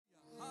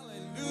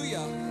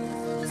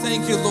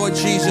Thank you, Lord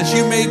Jesus.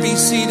 You may be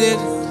seated.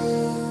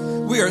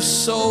 We are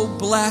so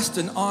blessed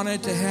and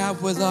honored to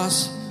have with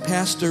us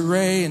Pastor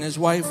Ray and his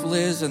wife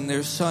Liz and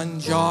their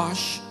son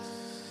Josh,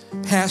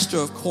 pastor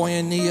of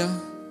Koinonia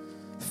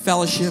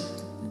Fellowship,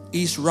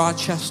 East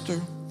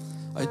Rochester,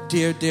 a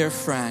dear, dear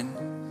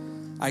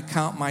friend. I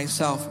count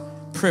myself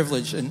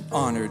privileged and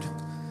honored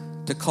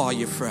to call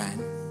you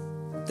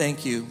friend.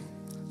 Thank you.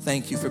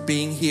 Thank you for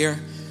being here.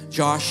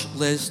 Josh,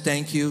 Liz,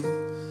 thank you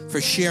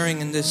for sharing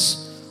in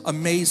this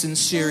amazing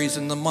series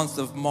in the month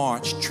of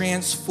March,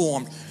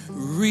 Transformed,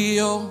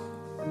 Real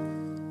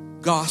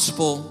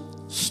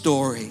Gospel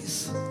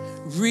Stories.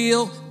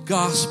 Real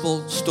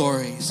Gospel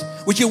Stories.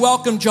 Would you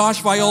welcome Josh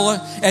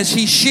Viola as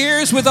he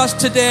shares with us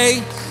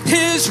today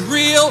his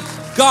real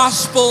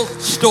gospel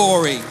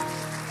story.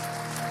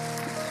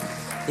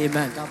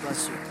 Amen. God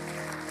bless you.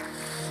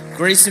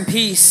 Grace and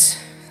peace.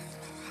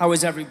 How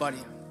is everybody?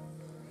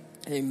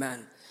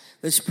 Amen.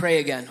 Let's pray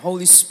again.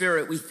 Holy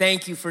Spirit, we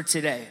thank you for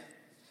today.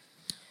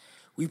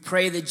 We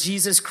pray that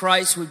Jesus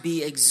Christ would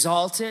be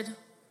exalted.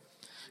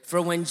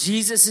 For when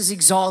Jesus is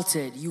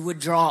exalted, you would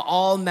draw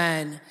all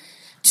men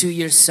to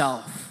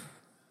yourself.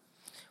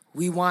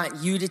 We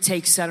want you to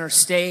take center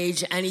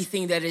stage.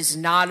 Anything that is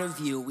not of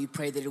you, we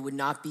pray that it would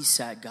not be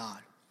said, God.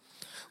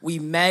 We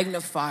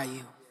magnify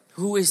you.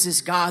 Who is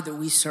this God that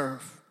we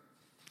serve?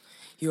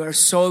 You are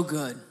so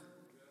good.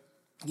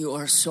 You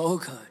are so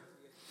good.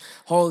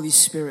 Holy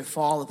Spirit,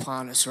 fall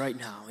upon us right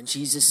now. In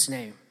Jesus'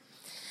 name,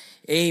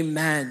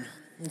 amen.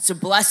 It's a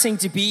blessing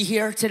to be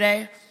here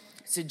today.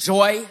 It's a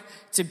joy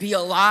to be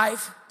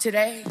alive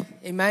today.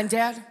 Amen,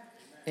 Dad?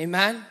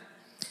 Amen.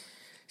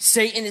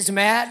 Satan is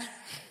mad.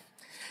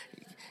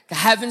 The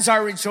heavens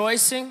are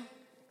rejoicing.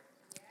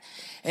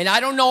 And I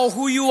don't know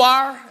who you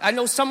are. I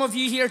know some of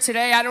you here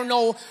today, I don't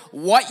know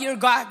what you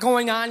got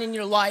going on in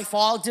your life,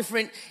 all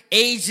different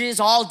ages,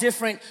 all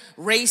different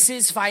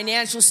races,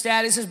 financial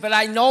statuses, but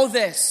I know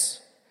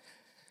this,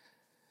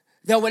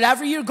 that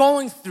whatever you're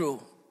going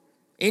through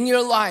in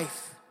your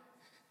life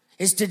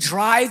is to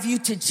drive you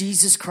to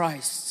Jesus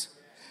Christ.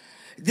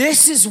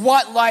 This is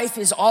what life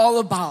is all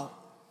about.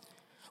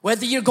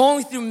 Whether you're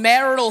going through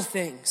marital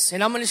things,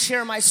 and I'm going to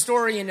share my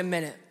story in a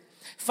minute,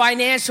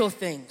 financial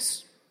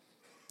things,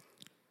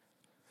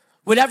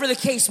 whatever the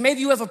case,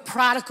 maybe you have a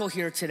prodigal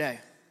here today.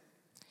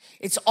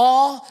 It's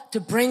all to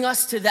bring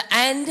us to the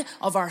end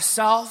of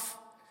ourself,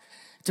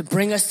 to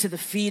bring us to the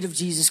feet of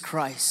Jesus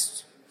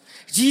Christ.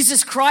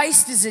 Jesus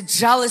Christ is a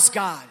jealous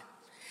God.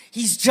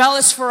 He's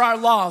jealous for our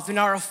love and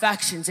our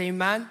affections,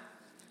 amen?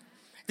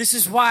 This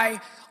is why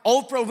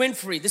Oprah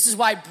Winfrey, this is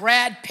why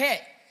Brad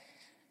Pitt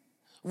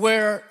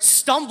were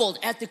stumbled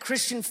at the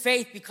Christian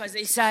faith, because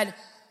they said,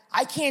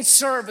 I can't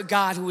serve a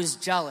God who is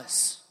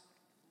jealous.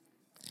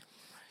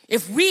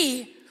 If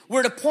we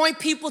were to point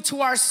people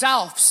to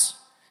ourselves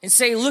and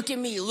say, look at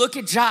me, look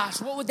at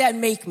Josh, what would that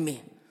make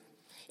me?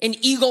 An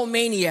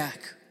egomaniac.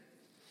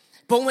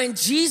 But when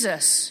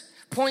Jesus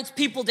points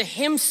people to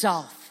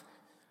himself,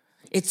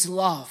 it's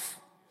love.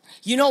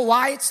 You know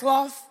why it's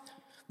love?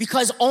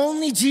 Because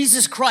only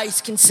Jesus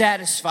Christ can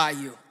satisfy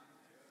you.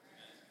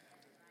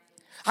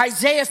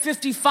 Isaiah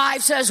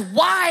 55 says,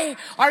 why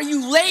are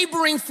you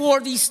laboring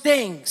for these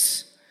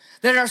things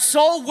that are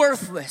so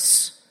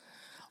worthless?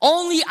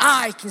 Only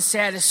I can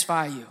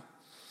satisfy you.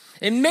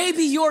 And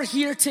maybe you're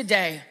here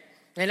today,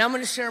 and I'm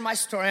going to share my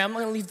story. I'm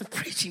going to leave the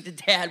preaching to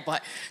Dad,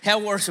 but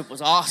that worship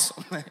was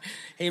awesome.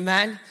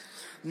 Amen.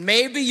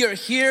 Maybe you're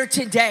here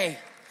today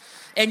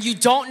and you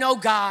don't know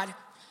God.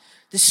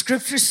 The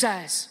scripture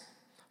says,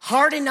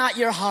 harden not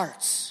your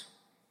hearts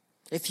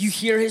if you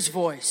hear his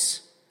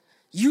voice.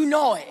 You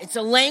know it. It's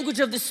a language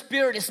of the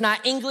Spirit. It's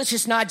not English.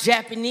 It's not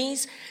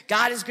Japanese.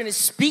 God is going to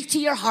speak to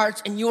your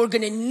hearts, and you are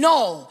going to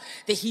know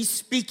that he's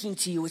speaking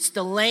to you. It's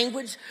the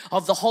language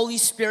of the Holy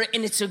Spirit,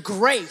 and it's a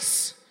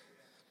grace.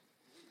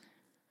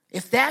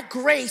 If that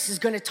grace is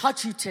going to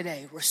touch you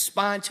today,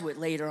 respond to it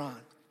later on.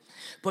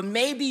 But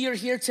maybe you're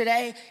here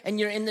today and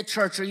you're in the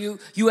church, or you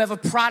have a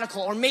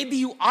prodigal, or maybe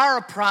you are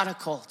a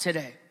prodigal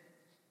today.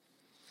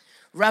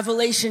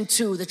 Revelation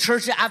 2, the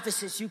church of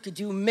Ephesus, you could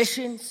do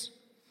missions,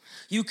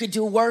 you could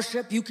do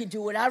worship, you could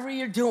do whatever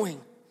you're doing.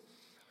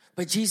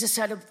 But Jesus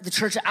said to the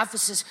church of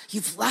Ephesus,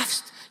 you've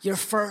left your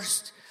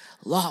first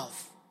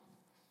love.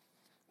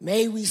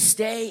 May we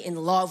stay in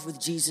love with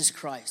Jesus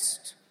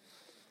Christ.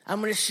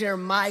 I'm going to share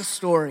my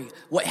story,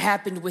 what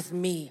happened with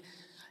me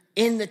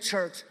in the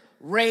church,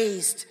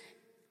 raised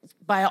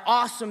by an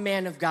awesome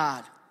man of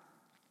God.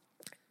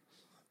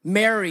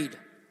 Married.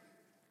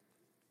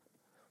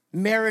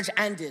 Marriage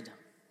ended.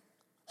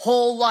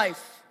 Whole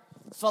life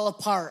fell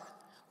apart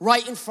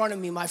right in front of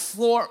me. My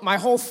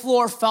whole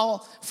floor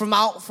fell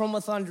out from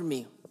under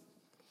me.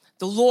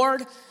 The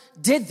Lord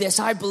did this,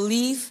 I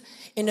believe,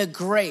 in a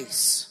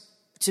grace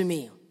to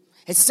me.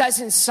 It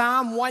says in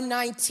Psalm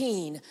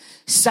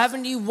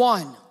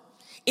 119:71,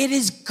 it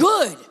is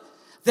good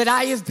that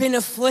I have been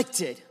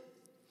afflicted,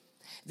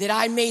 that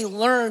I may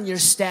learn your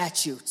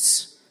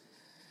statutes.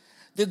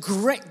 The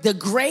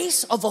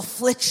grace of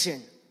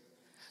affliction,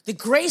 The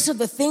grace of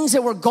the things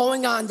that were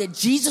going on that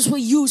Jesus will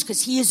use,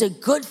 because he is a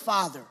good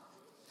father.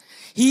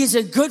 He is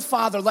a good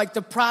father, like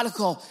the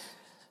prodigal.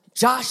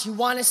 Josh, you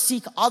want to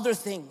seek other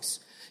things.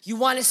 You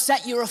want to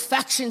set your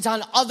affections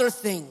on other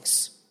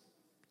things.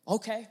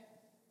 Okay.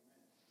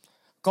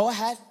 Go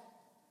ahead.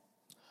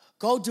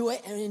 Go do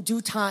it, and in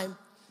due time,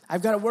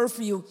 I've got a word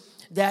for you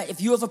that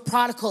if you have a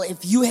prodigal,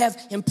 if you have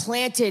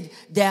implanted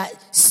that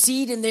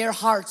seed in their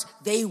hearts,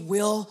 they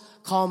will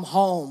come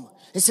home.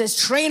 It says,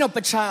 train up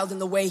a child in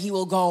the way he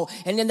will go,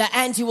 and in the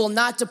end he will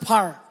not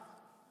depart.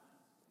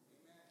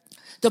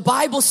 The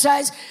Bible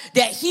says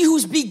that he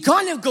who's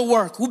begun a good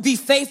work will be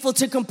faithful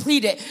to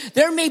complete it.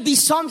 There may be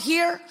some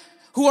here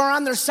who are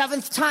on their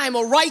seventh time.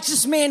 A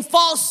righteous man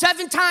falls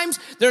 7 times.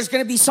 There's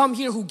going to be some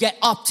here who get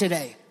up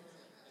today.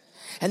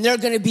 And there are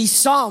going to be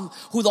some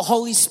who the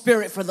Holy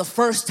Spirit, for the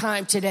first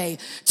time today,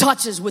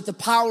 touches with the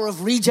power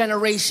of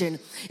regeneration.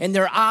 And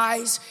their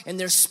eyes and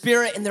their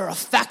spirit and their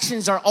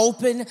affections are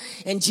open.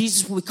 And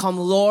Jesus will become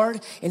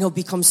Lord, and he'll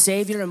become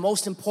Savior. And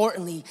most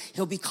importantly,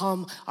 he'll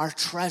become our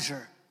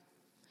treasure.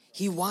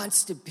 He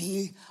wants to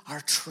be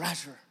our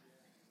treasure.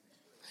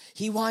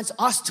 He wants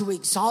us to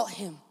exalt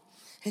him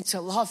and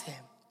to love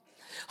him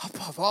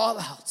above all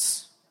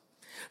else,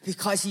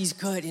 because he's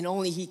good and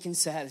only he can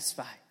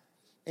satisfy.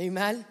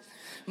 Amen.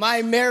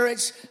 My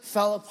marriage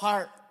fell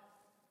apart.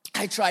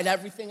 I tried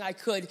everything I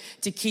could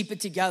to keep it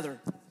together,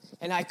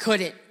 and I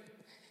couldn't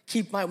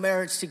keep my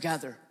marriage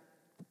together.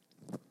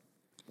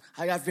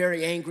 I got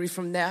very angry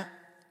from that.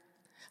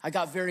 I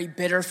got very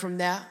bitter from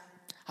that.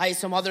 I had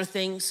some other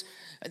things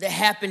that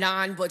happened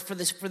on, but for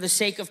the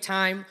sake of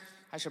time,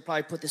 I should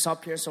probably put this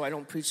up here so I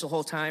don't preach the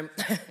whole time.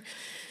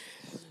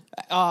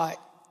 I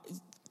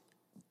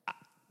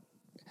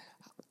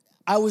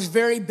was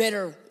very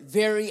bitter,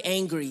 very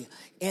angry.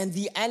 And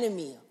the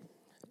enemy,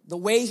 the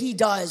way he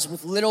does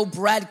with little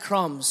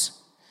breadcrumbs,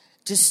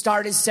 just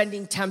started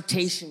sending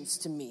temptations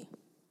to me.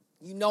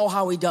 You know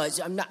how he does.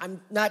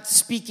 I'm not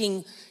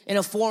speaking in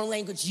a foreign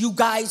language. You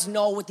guys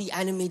know what the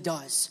enemy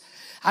does.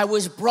 I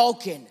was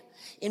broken.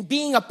 And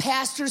being a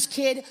pastor's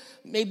kid,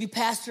 maybe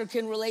pastor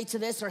can relate to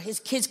this, or his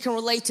kids can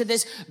relate to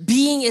this.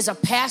 Being as a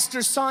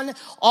pastor's son,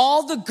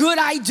 all the good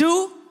I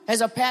do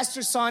as a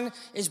pastor's son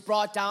is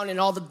brought down, and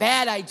all the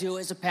bad I do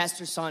as a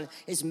pastor's son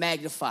is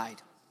magnified.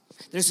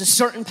 There's a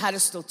certain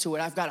pedestal to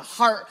it. I've got a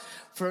heart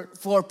for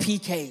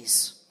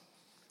PKs.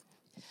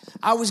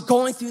 I was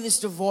going through this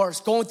divorce,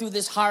 going through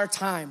this hard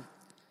time.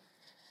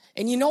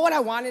 And you know what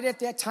I wanted at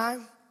that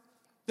time?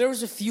 There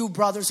was a few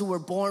brothers who were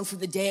born for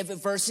the day of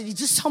adversity,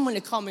 just someone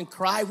to come and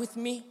cry with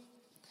me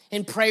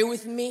and pray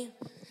with me.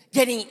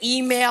 Getting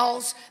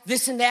emails,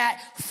 this and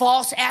that,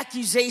 false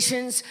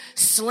accusations,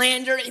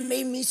 slander. It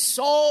made me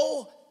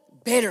so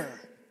bitter.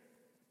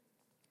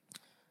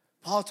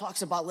 Paul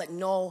talks about let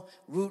no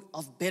root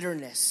of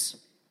bitterness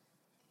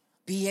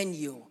be in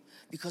you.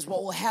 Because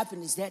what will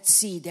happen is that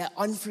seed, that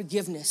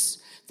unforgiveness,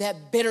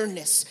 that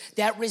bitterness,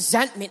 that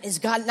resentment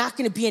is not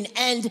going to be an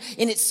end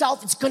in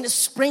itself. It's going to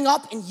spring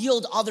up and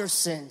yield other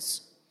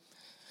sins.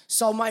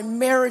 So my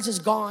marriage is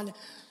gone.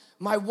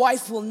 My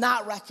wife will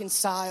not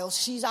reconcile.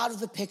 She's out of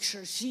the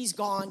picture. She's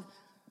gone.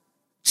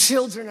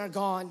 Children are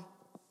gone.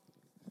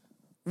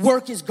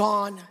 Work is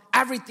gone.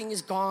 Everything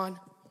is gone.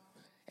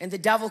 And the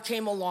devil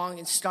came along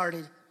and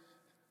started,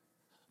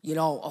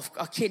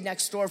 a kid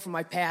next door from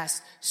my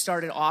past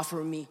started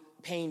offering me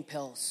pain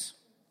pills.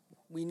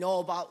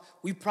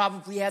 We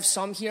probably have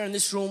some here in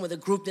this room with a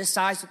group this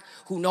size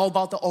who know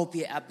about the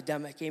opiate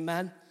epidemic,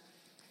 amen?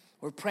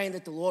 We're praying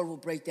that the Lord will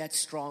break that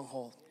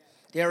stronghold.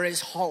 There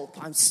is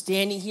hope. I'm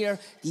standing here.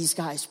 These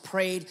guys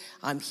prayed.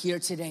 I'm here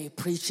today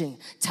preaching,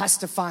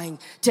 testifying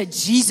to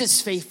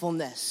Jesus'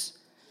 faithfulness.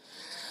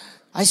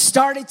 I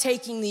started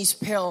taking these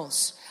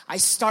pills. I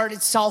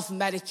started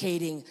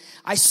self-medicating.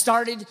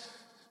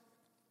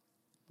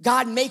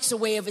 God makes a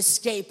way of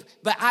escape,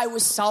 but I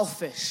was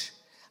selfish.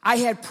 I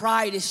had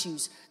pride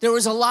issues. There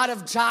was a lot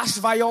of Josh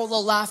Viola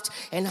left,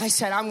 and I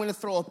said, I'm going to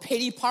throw a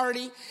pity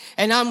party,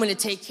 and I'm going to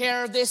take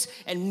care of this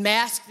and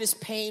mask this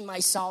pain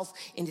myself,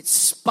 and it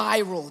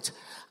spiraled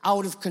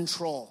out of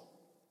control.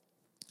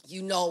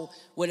 You know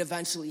what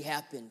eventually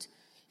happened.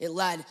 It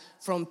led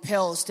from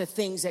pills to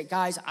things that,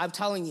 guys, I'm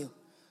telling you,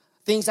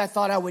 things I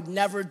thought I would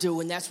never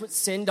do, and that's what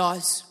sin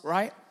does,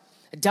 right?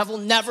 The devil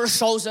never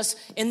shows us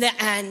in the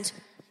end,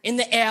 in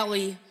the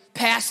alley,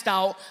 passed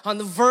out, on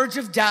the verge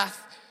of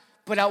death,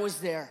 but I was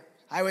there.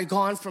 I had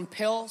gone from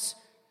pills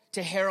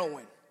to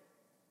heroin.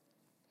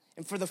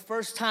 And for the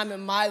first time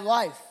in my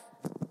life,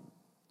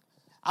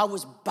 I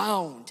was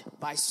bound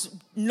by,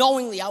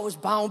 knowingly I was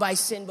bound by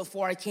sin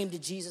before I came to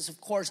Jesus, of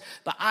course,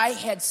 but I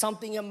had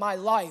something in my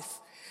life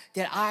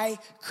that I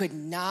could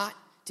not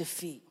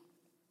defeat.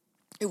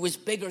 It was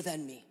bigger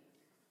than me.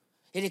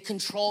 It had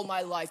controlled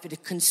my life. It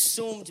had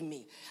consumed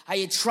me. I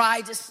had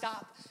tried to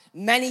stop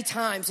many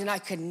times, and I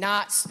could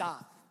not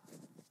stop.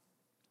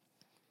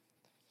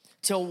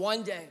 Till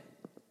one day,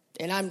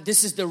 and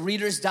this is the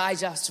Reader's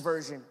Digest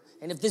version.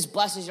 And if this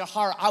blesses your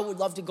heart, I would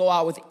love to go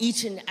out with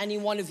each and any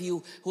one of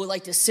you who would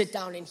like to sit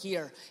down in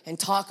here and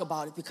talk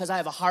about it, because I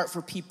have a heart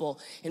for people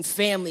and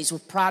families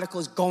with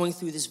prodigals going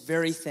through this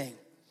very thing.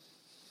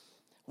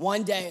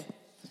 One day,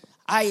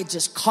 I had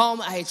just come,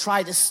 I had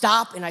tried to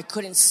stop, and I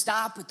couldn't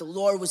stop, but the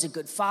Lord was a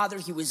good Father.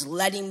 He was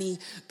letting me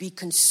be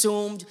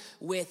consumed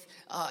with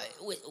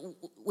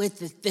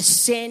the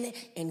sin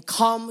and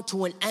come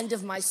to an end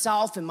of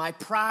myself and my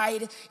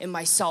pride and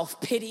my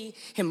self-pity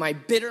and my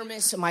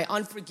bitterness and my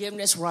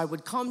unforgiveness, where I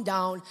would come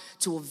down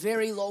to a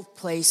very low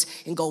place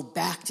and go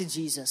back to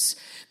Jesus.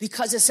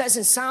 Because it says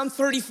in Psalm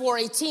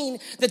 34:18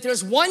 that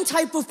there's one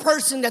type of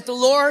person that the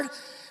Lord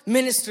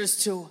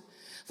ministers to,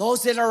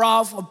 those that are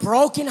of a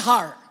broken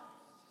heart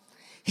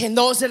and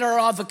those that are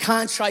of a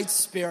contrite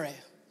spirit.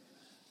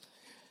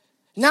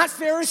 Not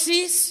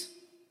Pharisees,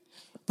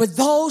 but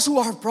those who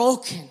are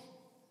broken.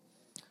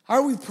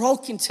 Are we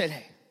broken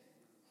today?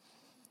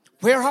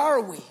 Where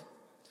are we?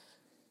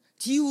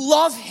 Do you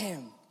love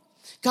him?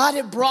 God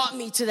had brought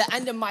me to the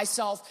end of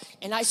myself,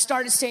 and I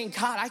started saying,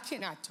 God, I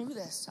cannot do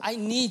this. I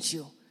need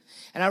you.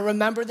 And I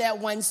remember that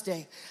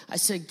Wednesday, I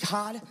said,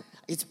 God,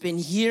 it's been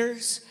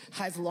years.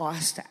 I've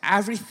lost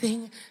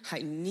everything. I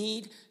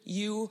need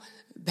you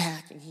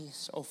back. And he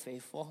is so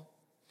faithful.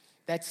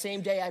 That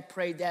same day I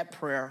prayed that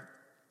prayer,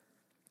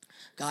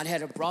 God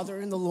had a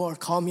brother in the Lord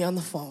call me on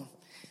the phone.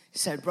 He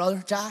said,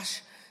 Brother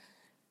Josh,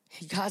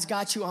 God's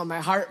got you on my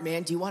heart,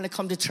 man. Do you want to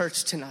come to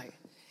church tonight?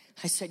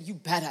 I said, you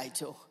bet I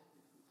do.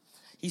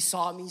 He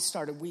saw me,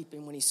 started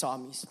weeping when he saw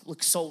me. He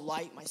looked so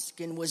light. My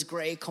skin was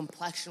gray.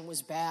 Complexion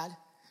was bad.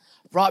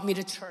 Brought me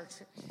to church.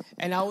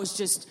 And I was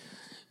just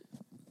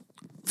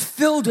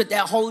filled with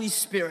that Holy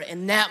Spirit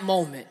in that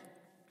moment.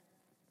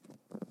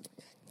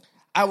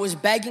 I was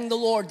begging the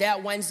Lord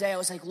that Wednesday. I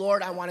was like,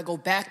 Lord, I want to go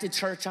back to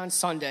church on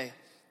Sunday.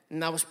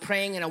 And I was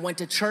praying, and I went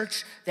to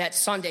church that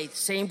Sunday. The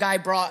same guy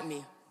brought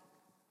me.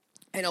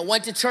 And I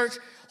went to church.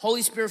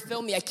 Holy Spirit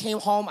filled me. I came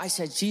home. I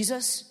said,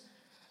 Jesus,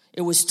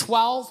 it was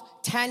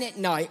 12:10 at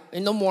night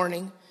in the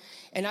morning.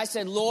 And I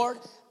said, Lord,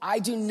 I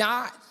do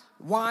not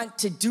want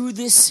to do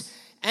this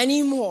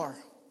anymore.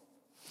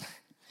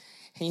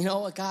 And you know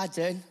what God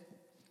did?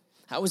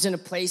 I was in a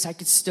place I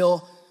could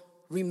still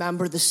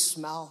remember the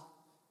smell,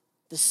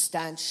 the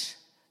stench,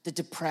 the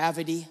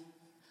depravity,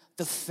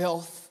 the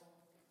filth,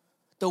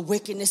 the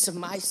wickedness of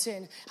my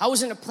sin. I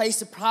was in a place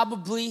that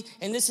probably,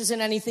 and this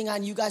isn't anything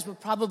on you guys,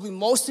 but probably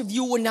most of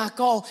you would not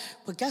go.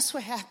 But guess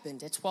what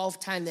happened at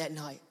 12:10 that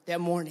night, that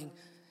morning?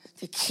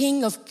 The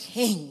King of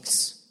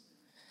Kings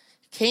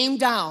came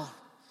down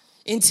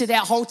into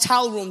that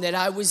hotel room that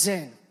I was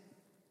in.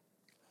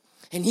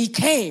 And he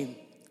came,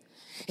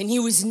 and he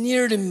was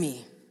near to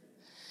me.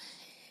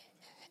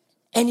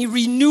 And he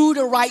renewed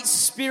a right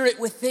spirit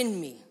within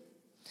me.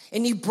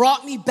 And he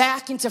brought me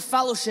back into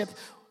fellowship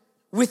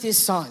with his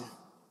son.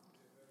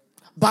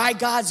 By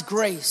God's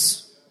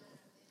grace.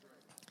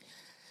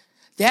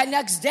 That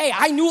next day,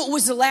 I knew it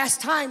was the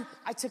last time.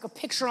 I took a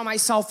picture on my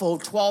cell phone,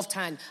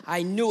 12:10.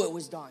 I knew it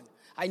was done.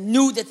 I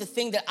knew that the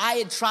thing that I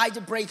had tried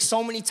to break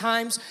so many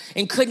times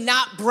and could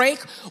not break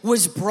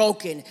was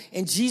broken.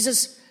 And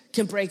Jesus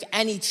can break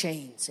any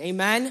chains.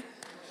 Amen?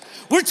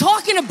 We're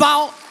talking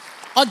about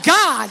a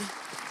God.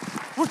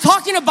 We're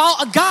talking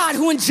about a God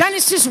who in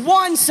Genesis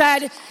 1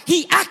 said,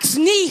 he ex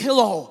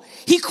nihilo.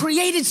 He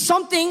created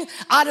something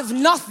out of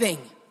nothing.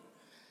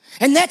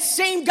 And that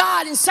same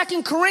God in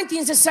 2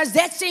 Corinthians, it says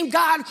that same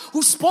God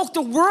who spoke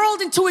the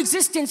world into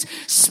existence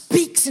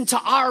speaks into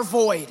our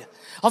void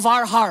of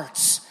our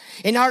hearts,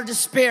 in our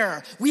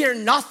despair. We are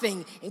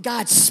nothing, and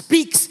God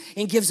speaks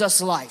and gives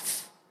us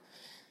life.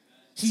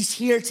 He's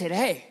here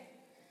today.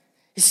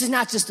 This is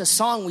not just a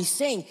song we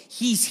sing.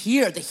 He's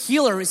here. The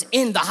healer is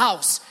in the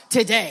house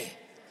today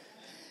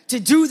to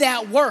do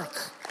that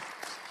work.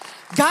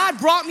 God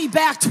brought me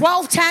back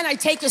 12:10. I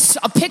take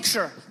a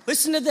picture.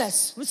 Listen to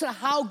this. Listen to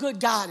how good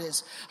God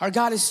is. Our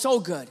God is so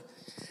good.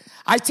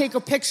 I take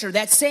a picture.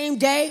 That same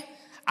day,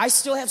 I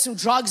still have some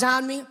drugs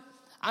on me.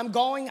 I'm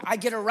going. I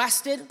get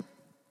arrested.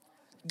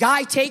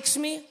 Guy takes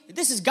me.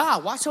 This is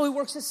God. Watch how he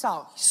works this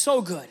out. He's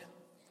so good.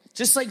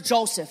 Just like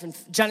Joseph in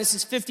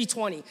Genesis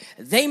 50:20.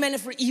 They meant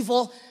it for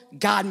evil.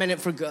 God meant it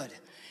for good.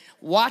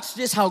 Watch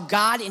this, how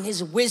God in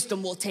his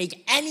wisdom will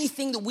take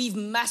anything that we've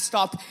messed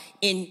up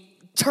and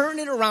turn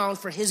it around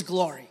for his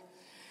glory.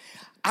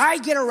 I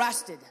get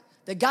arrested.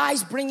 The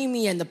guy's bringing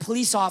me in, the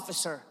police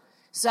officer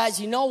says,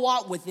 you know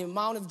what, with the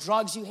amount of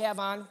drugs you have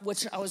on,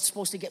 which I was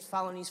supposed to get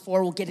felonies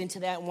for, we'll get into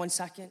that in 1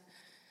 second,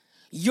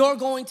 you're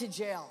going to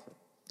jail.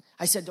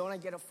 I said, don't I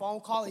get a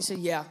phone call? He said,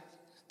 yeah.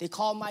 They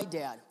called my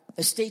dad.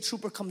 The state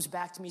trooper comes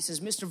back to me, says,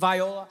 Mr.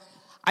 Viola,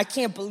 I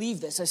can't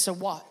believe this. I said,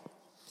 what?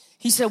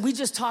 He said, we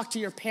just talked to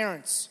your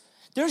parents.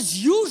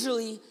 There's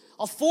usually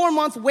a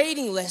 4-month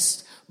waiting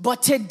list,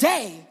 but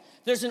today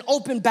there's an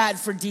open bed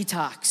for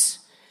detox.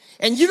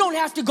 And you don't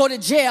have to go to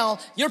jail.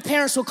 Your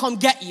parents will come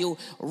get you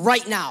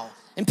right now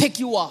and pick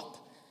you up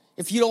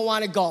if you don't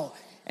want to go.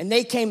 And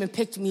they came and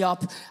picked me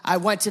up. I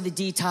went to the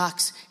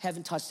detox.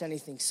 Haven't touched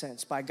anything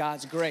since, by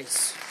God's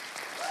grace.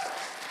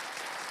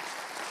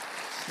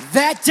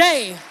 That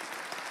day,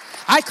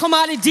 I come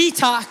out of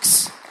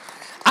detox,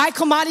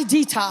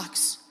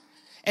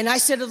 and I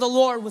said to the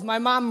Lord with my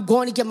mom, I'm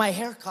going to get my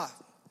hair cut.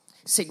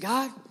 I said,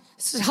 God,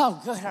 this is how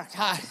good our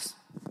God is.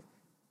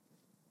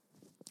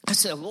 I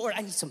said, Lord,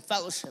 I need some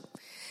fellowship.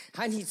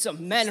 I need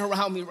some men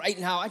around me right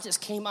now. I just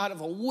came out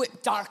of a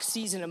dark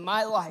season in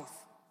my life.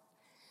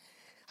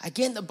 I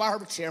get in the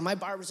barber chair. My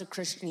barber's a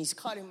Christian. He's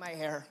cutting my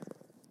hair.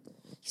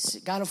 He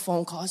got a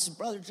phone call. I said,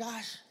 Brother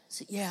Josh? I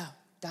said, yeah,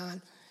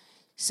 Don.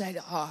 He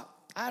said,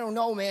 I don't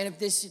know, man, if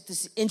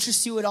this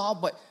interests you at all,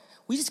 but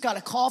we just got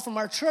a call from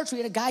our church. We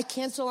had a guy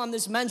cancel on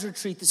this men's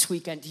retreat this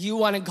weekend. Do you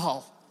want to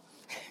go?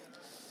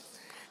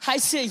 I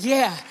said,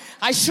 yeah,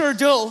 I sure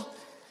do.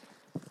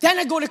 Then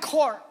I go to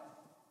court.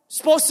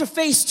 Supposed to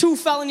face 2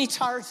 felony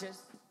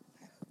charges.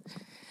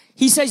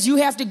 He says, you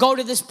have to go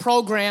to this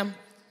program.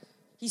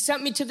 He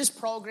sent me to this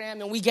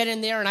program, and we get in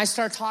there, and I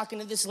start talking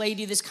to this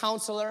lady, this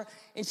counselor,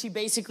 and she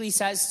basically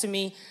says to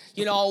me,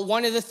 you know,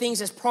 one of the things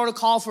that's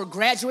protocol for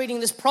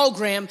graduating this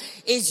program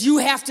is you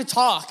have to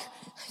talk.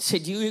 I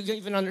said, do you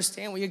even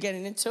understand what you're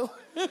getting into?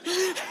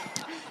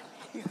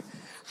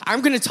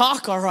 I'm going to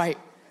talk, all right.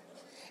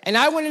 And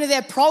I went into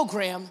that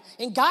program,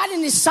 and God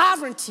in his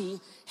sovereignty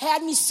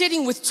had me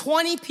sitting with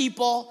 20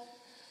 people,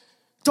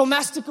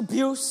 domestic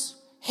abuse,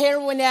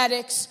 heroin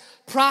addicts,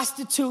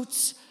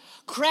 prostitutes,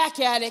 crack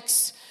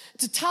addicts,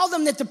 to tell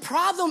them that the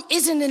problem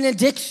isn't an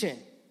addiction.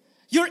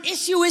 Your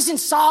issue isn't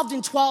solved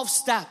in 12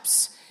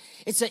 steps.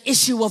 It's an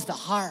issue of the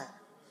heart.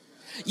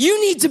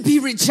 You need to be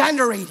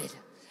regenerated.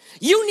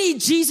 You need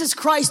Jesus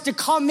Christ to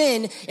come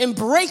in and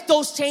break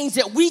those chains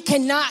that we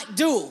cannot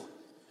do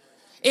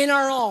in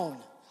our own.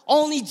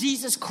 Only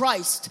Jesus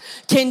Christ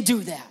can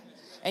do that.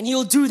 And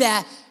he'll do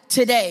that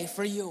today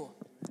for you.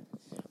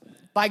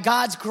 By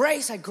God's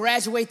grace, I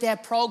graduate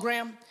that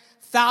program.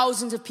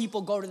 Thousands of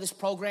people go to this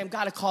program.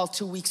 Got a call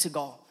 2 weeks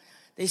ago.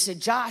 They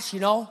said, Josh, you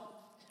know,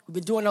 we've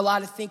been doing a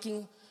lot of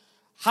thinking.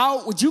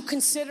 How would you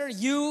consider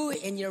you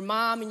and your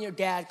mom and your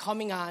dad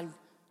coming on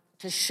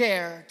to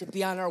share, to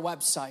be on our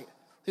website?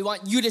 We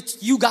want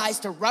you guys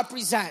to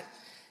represent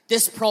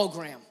this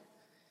program.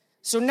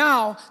 So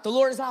now the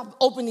Lord has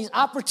opened these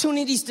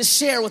opportunities to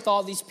share with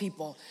all these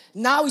people.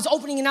 Now he's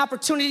opening an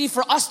opportunity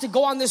for us to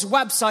go on this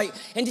website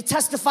and to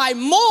testify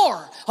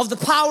more of the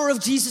power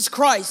of Jesus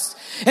Christ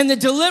and the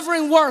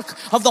delivering work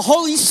of the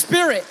Holy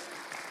Spirit.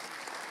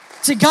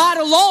 To God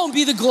alone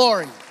be the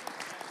glory.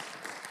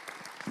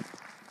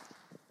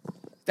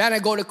 Then I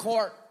go to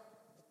court.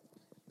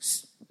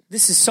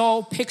 This is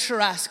so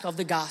picturesque of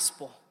the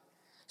gospel.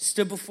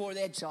 Stood before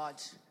that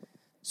judge.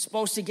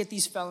 Supposed to get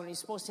these felonies,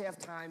 supposed to have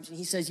times. And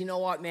he says, you know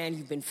what, man,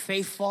 you've been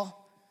faithful.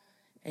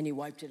 And he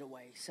wiped it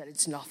away. He said,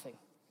 it's nothing.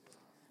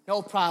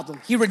 No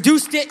problem. He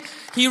reduced it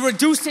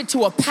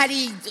to a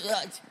petty,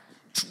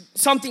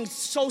 something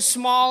so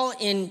small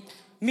and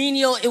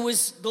menial. It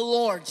was the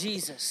Lord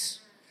Jesus.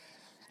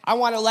 I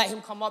want to let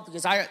him come up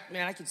because I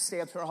could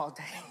stay up here all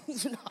day.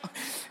 You know?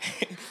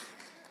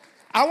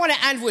 I want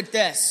to end with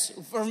this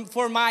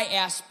for my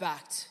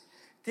aspect.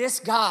 This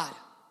God.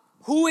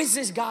 Who is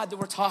this God that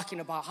we're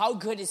talking about? How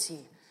good is he?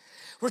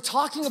 We're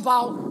talking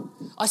about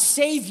a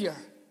Savior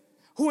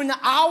who in the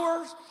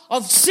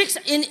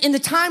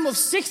time of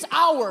 6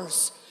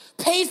 hours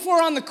paid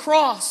for on the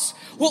cross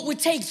what would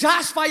take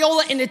Josh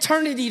Viola an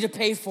eternity to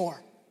pay for.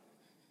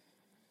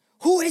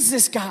 Who is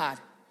this God?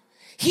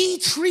 He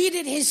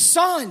treated his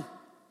son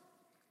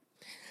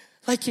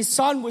like his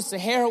son was the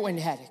heroin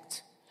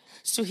addict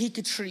so he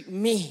could treat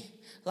me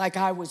like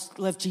I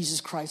lived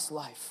Jesus Christ's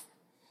life.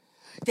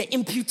 The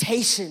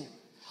imputation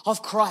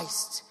of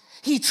Christ.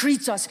 He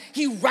treats us.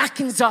 He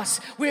reckons us.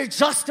 We're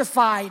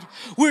justified.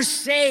 We're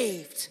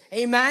saved.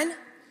 Amen?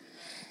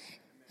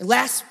 And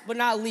last but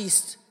not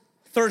least,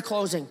 third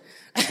closing.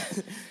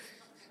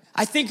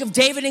 I think of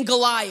David and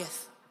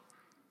Goliath.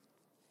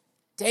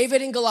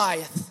 David and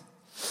Goliath.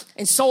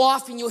 And so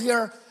often you'll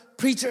hear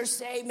preachers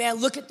say, man,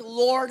 look at the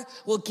Lord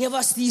will give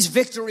us these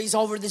victories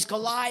over this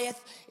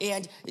Goliath.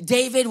 And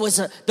David was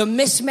the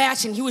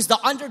mismatch and he was the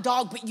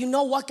underdog. But you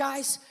know what,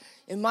 guys?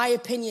 In my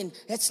opinion,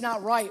 that's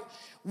not right.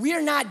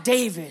 We're not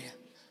David.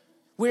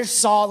 We're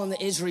Saul and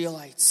the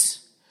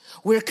Israelites.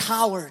 We're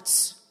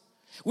cowards.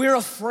 We're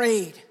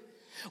afraid.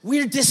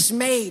 We're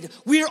dismayed.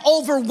 We're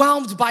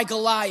overwhelmed by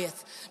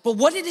Goliath. But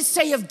what did it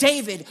say of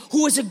David,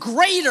 who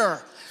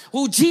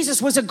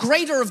Jesus was a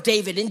greater of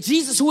David, and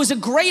Jesus, who was a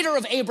greater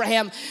of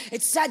Abraham?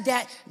 It said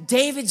that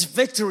David's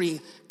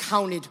victory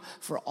counted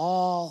for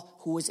all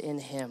who was in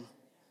him.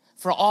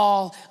 For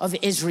all of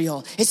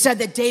Israel. It said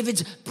that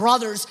David's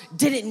brothers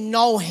didn't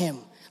know him.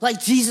 Like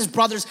Jesus'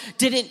 brothers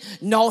didn't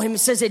know him. It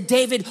says that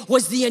David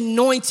was the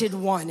anointed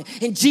one.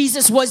 And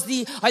Jesus was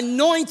the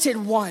anointed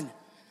one.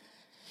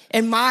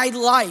 And my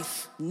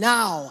life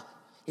now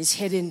is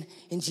hidden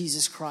in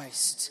Jesus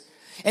Christ.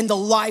 And the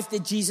life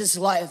that Jesus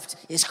lived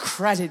is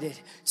credited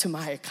to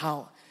my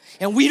account.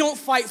 And we don't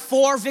fight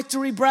for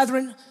victory,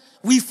 brethren.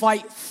 We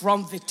fight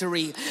from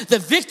victory. The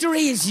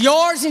victory is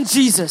yours in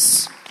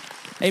Jesus.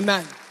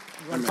 Amen.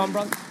 You want to come,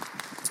 brother?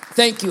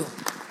 Thank you.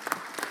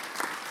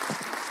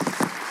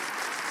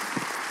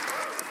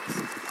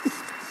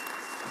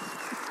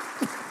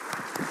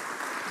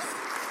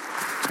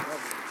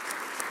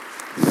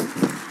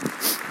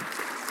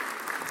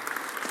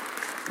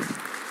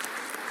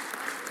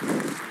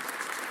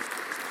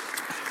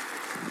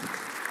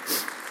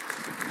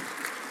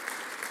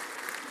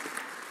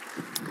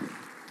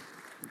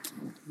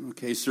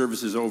 Okay,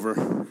 service is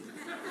over.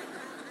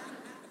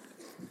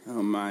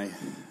 Oh my.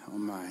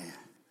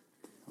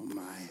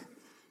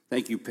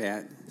 Thank you,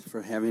 Pat,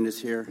 for having us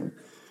here.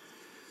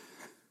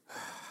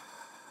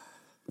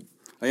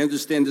 I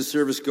understand the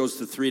service goes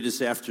to 3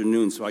 this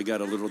afternoon, so I got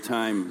a little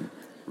time,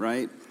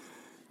 right?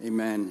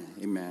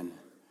 Amen.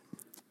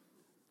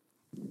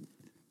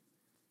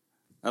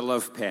 I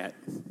love Pat.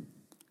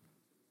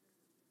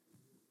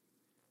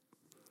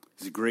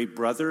 He's a great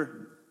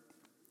brother.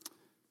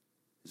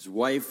 His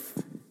wife,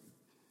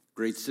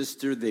 great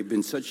sister. They've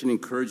been such an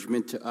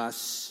encouragement to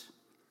us.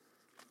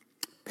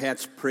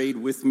 Pat's prayed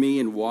with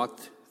me and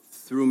walked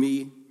through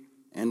me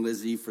and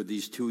Lizzie for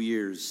these 2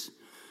 years.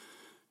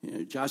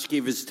 Josh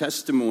gave his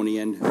testimony,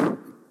 and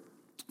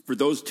for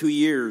those 2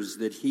 years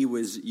that he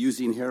was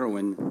using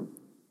heroin,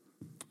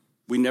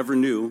 we never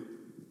knew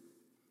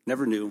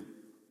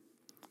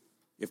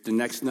if the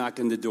next knock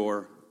on the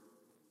door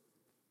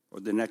or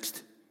the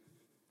next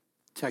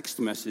text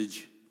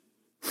message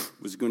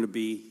was going to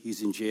be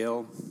he's in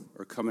jail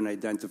or come and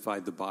identify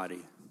the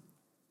body.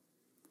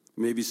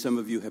 Maybe some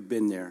of you have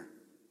been there.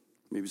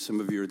 Maybe some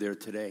of you are there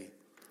today.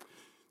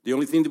 The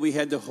only thing that we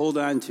had to hold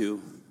on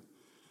to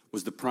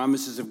was the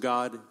promises of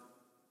God,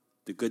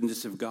 the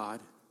goodness of God,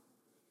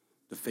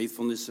 the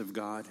faithfulness of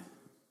God.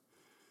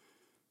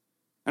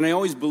 And I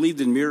always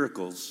believed in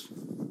miracles.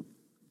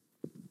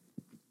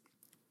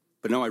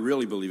 But now I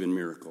really believe in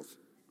miracles.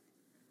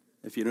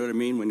 If you know what I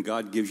mean, when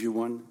God gives you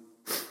one.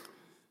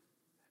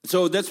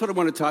 So that's what I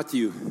want to talk to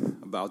you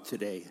about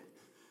today.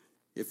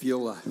 If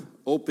you'll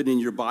open in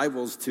your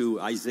Bibles to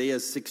Isaiah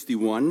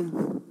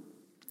 61,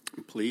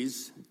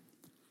 please.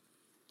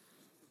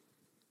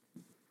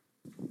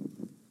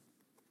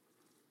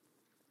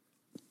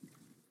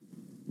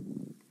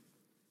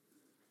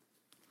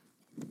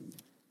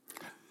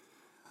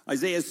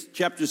 Isaiah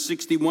chapter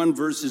 61,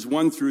 verses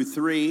 1 through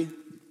 3.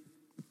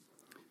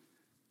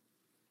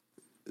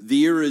 The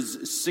year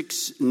is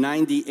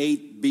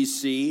 698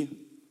 BC.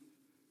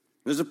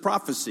 There's a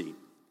prophecy.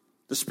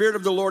 The Spirit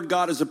of the Lord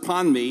God is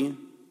upon me,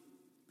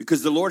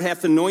 because the Lord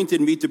hath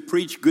anointed me to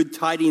preach good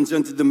tidings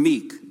unto the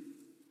meek.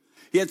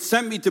 He hath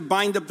sent me to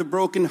bind up the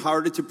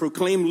brokenhearted, to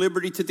proclaim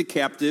liberty to the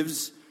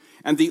captives,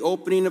 and the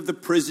opening of the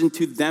prison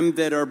to them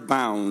that are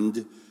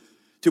bound,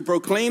 to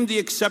proclaim the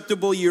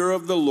acceptable year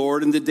of the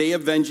Lord and the day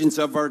of vengeance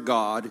of our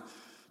God,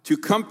 to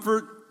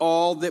comfort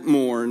all that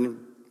mourn,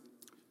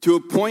 to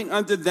appoint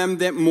unto them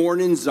that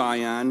mourn in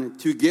Zion,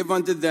 to give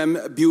unto them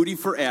beauty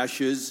for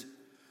ashes,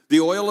 the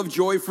oil of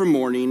joy for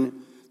mourning,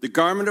 the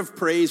garment of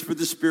praise for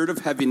the spirit of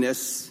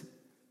heaviness,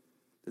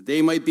 that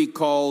they might be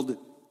called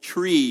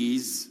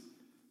trees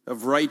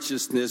of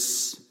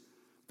righteousness,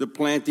 the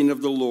planting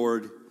of the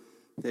Lord,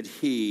 that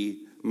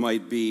he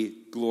might be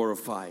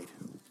glorified.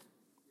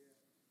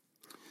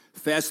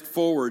 Fast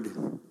forward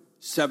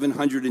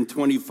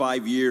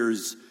 725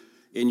 years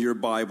in your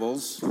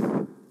Bibles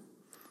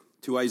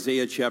to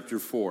Isaiah chapter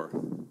 4,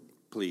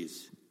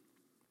 please.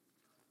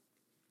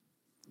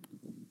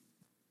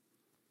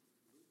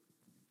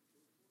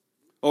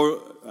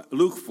 Or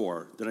Luke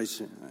 4, did I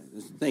say?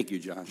 Thank you,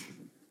 Josh.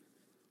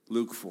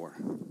 Luke 4.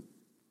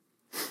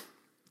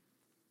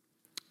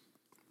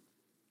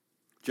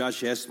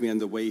 Josh asked me on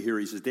the way here,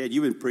 he says, Dad,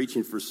 you've been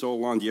preaching for so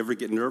long, do you ever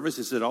get nervous?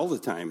 I said, all the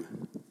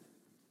time.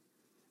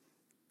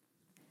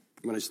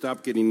 When I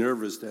stop getting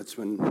nervous, that's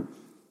when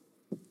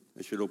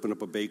I should open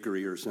up a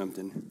bakery or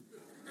something.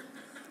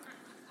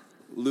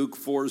 Luke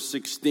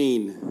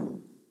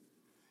 4:16.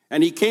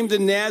 And he came to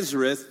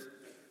Nazareth,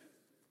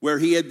 where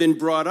he had been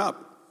brought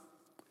up.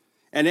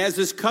 And as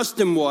his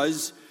custom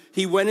was,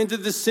 he went into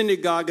the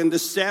synagogue on the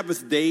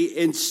Sabbath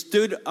day and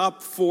stood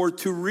up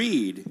to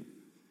read.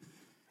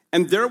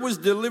 And there was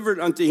delivered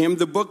unto him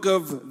the book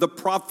of the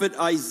prophet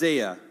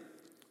Isaiah.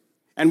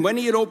 And when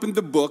he had opened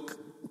the book,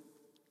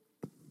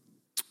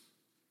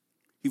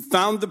 he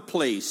found the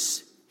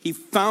place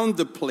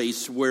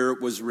where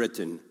it was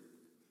written,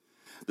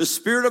 the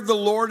Spirit of the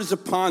Lord is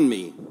upon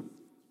me.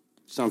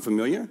 Sound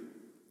familiar?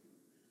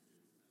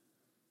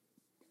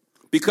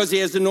 Because he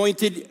has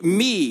anointed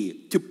me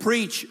to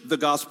preach the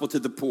gospel to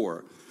the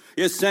poor.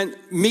 He has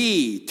sent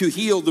me to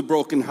heal the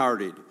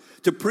brokenhearted,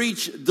 to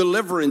preach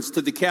deliverance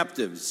to the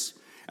captives,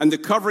 and the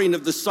covering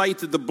of the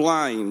sight of the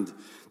blind,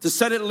 to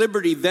set at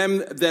liberty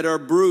them that are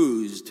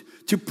bruised,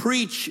 to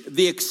preach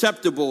the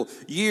acceptable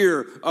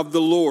year of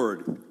the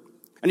Lord.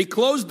 And he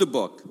closed the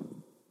book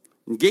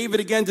and gave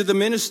it again to the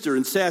minister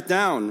and sat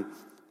down.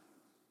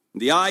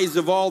 The eyes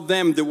of all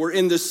them that were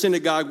in the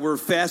synagogue were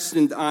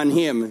fastened on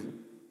him.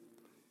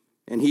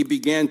 And he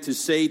began to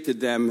say to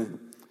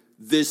them,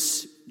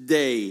 this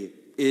day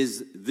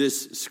is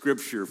this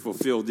scripture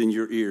fulfilled in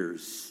your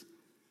ears.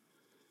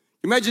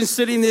 Imagine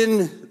sitting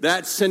in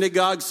that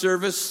synagogue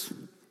service.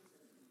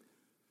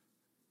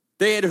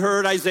 They had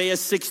heard Isaiah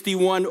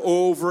 61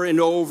 over and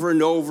over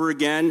and over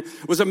again.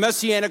 It was a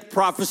messianic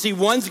prophecy.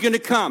 One's going to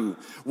come.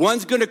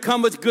 One's going to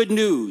come with good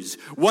news.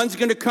 One's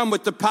going to come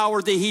with the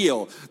power to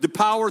heal, the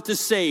power to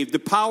save, the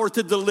power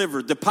to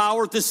deliver, the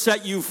power to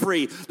set you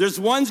free. There's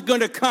one's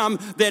going to come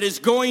that is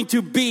going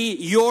to be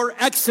your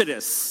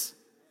Exodus.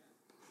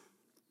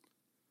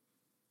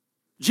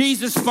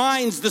 Jesus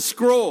finds the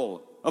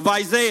scroll of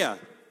Isaiah.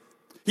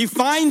 He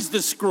finds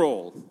the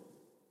scroll.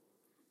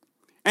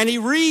 And he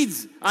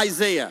reads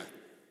Isaiah.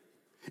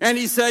 And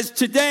he says,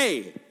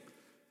 today,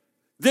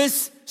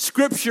 this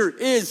scripture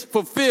is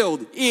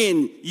fulfilled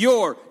in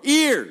your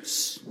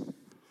ears.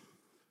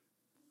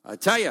 I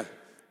tell you,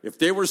 if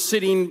they were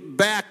sitting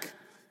back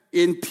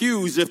in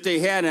pews, if they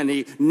had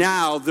any,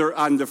 now they're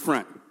on the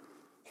front.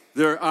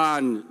 They're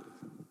on,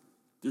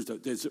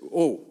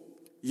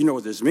 you know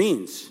what this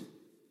means.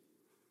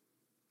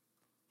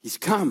 He's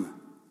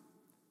come.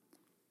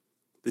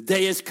 The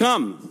day has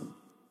come.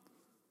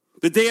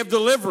 The day of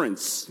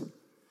deliverance.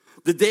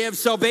 The day of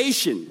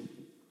salvation.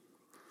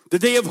 The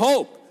day of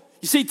hope.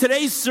 You see,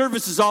 today's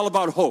service is all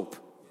about hope,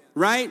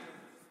 right?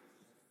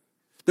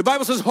 The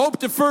Bible says, hope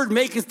deferred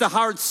maketh the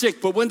heart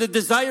sick, but when the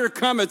desire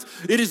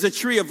cometh, it is a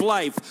tree of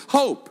life.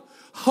 Hope,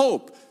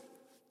 hope.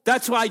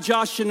 That's why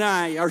Josh and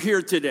I are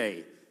here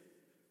today.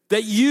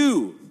 That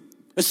you,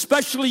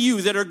 especially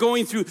you that are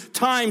going through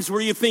times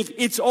where you think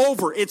it's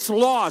over, it's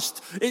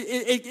lost,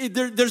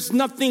 there's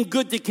nothing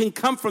good that can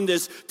come from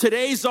this.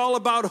 Today's all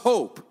about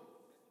hope.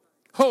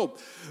 Hope.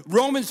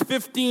 Romans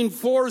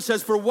 15:4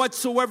 says, for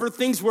whatsoever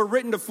things were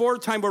written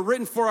aforetime were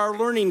written for our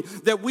learning,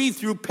 that we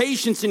through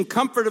patience and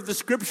comfort of the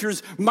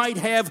scriptures might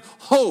have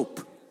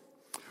hope.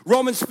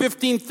 Romans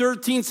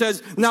 15:13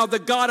 says, now the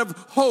God of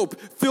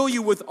hope fill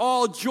you with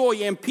all joy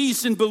and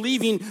peace in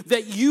believing,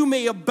 that you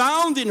may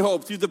abound in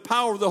hope through the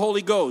power of the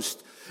Holy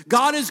Ghost.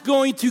 God is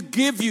going to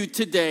give you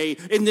today,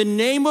 in the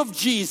name of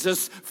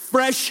Jesus,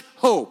 fresh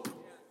hope.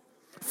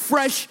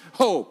 Fresh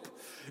hope.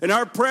 And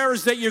our prayer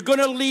is that you're going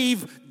to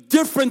leave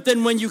different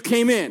than when you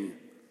came in.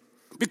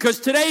 Because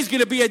today's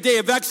going to be a day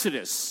of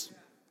Exodus.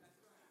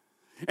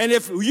 And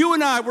if you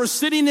and I were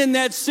sitting in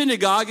that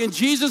synagogue and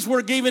Jesus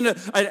were giving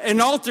an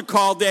altar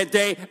call that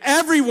day,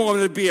 everyone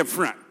would be up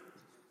front.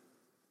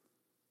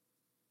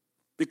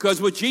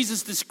 Because what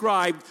Jesus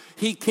described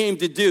he came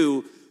to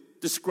do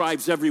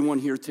describes everyone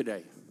here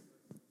today.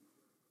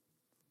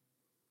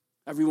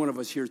 Every one of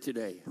us here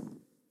today.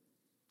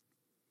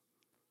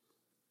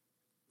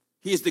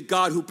 He is the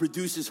God who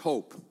produces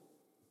hope.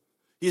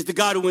 He is the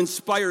God who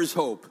inspires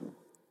hope.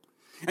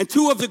 And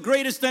two of the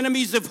greatest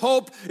enemies of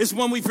hope is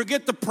when we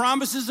forget the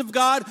promises of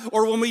God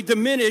or when we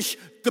diminish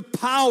the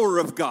power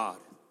of God.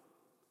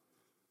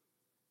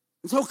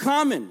 It's so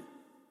common.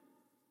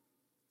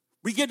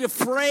 We get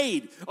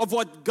afraid of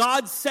what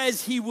God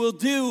says he will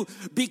do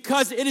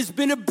because it has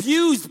been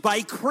abused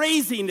by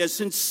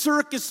craziness and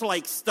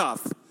circus-like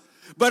stuff.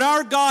 But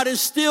our God is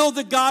still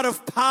the God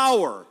of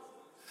power,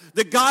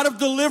 the God of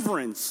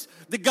deliverance,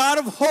 the God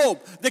of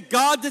hope, the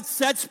God that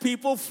sets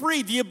people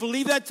free. Do you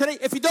believe that today?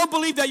 If you don't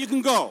believe that, you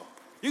can go.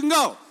 You can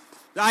go.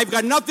 I've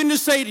got nothing to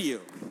say to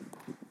you.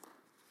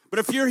 But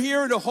if you're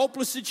here in a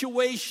hopeless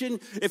situation,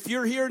 if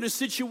you're here in a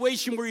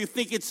situation where you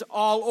think it's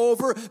all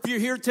over, if you're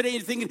here today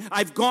and thinking,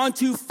 I've gone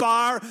too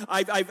far,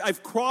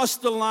 I've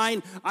crossed the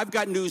line, I've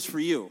got news for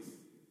you.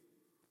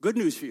 Good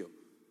news for you.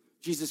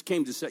 Jesus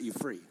came to set you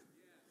free.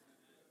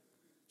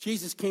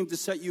 Jesus came to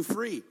set you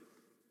free.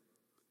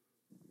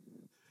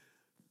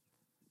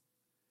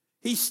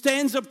 He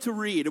stands up to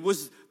read. It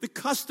was the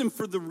custom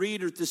for the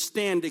reader to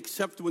stand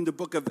except when the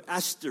book of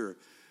Esther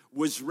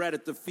was read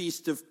at the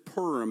Feast of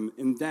Purim,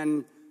 and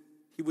then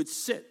he would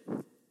sit.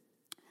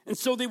 And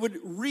so they would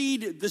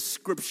read the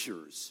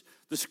scriptures.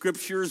 The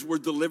scriptures were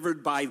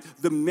delivered by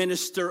the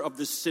minister of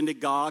the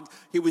synagogue.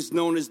 He was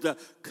known as the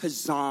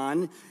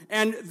Kazan.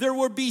 And there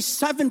would be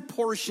 7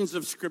 portions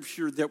of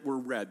scripture that were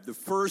read. The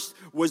first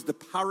was the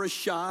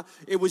parashah.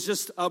 It was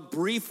just a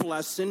brief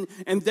lesson.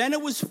 And then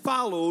it was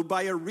followed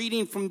by a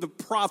reading from the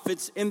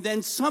prophets and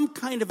then some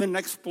kind of an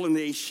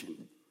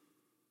explanation.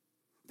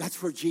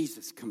 That's where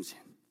Jesus comes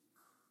in.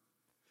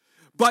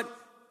 But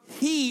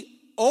he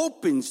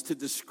opens to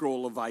the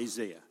scroll of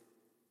Isaiah.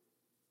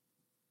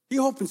 He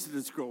opens to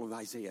the scroll of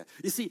Isaiah.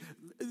 You see,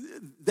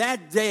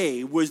 that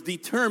day was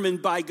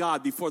determined by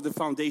God before the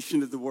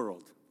foundation of the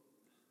world.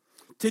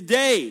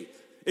 Today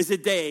is a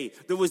day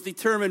that was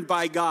determined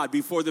by God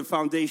before the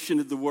foundation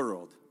of the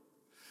world.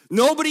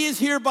 Nobody is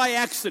here by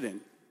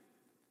accident.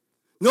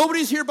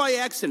 Nobody's here by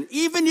accident.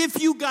 Even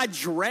if you got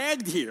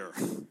dragged here,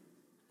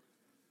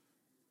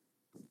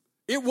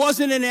 it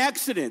wasn't an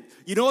accident.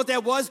 You know what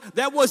that was?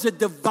 That was a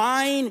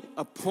divine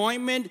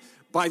appointment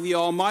by the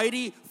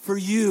Almighty for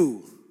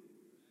you.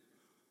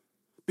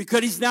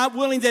 Because he's not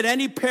willing that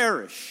any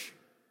perish,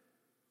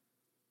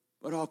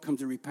 but all come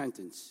to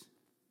repentance.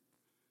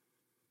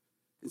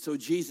 And so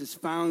Jesus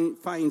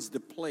finds the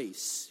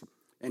place,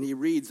 and he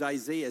reads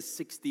Isaiah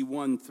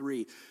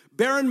 61:3.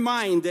 Bear in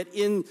mind that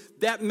in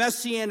that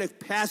messianic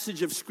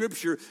passage of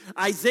Scripture,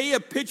 Isaiah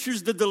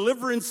pictures the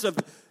deliverance of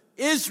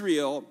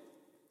Israel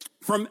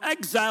from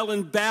exile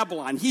in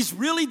Babylon. He's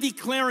really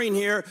declaring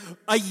here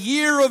a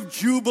year of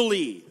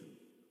Jubilee.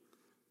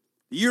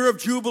 The year of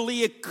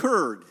Jubilee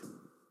occurred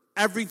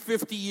every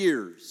 50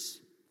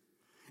 years.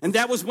 And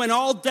that was when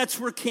all debts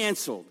were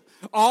canceled.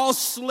 All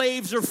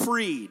slaves are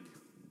freed.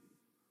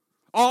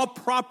 All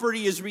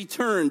property is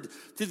returned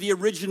to the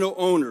original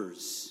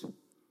owners.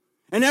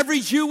 And every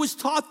Jew was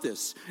taught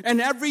this.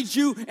 And every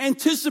Jew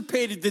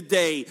anticipated the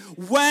day.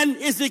 When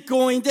is it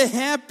going to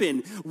happen?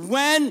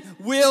 When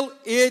will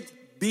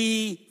it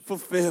be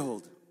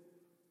fulfilled?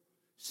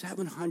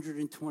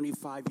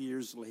 725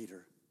 years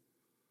later,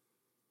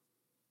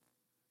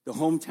 the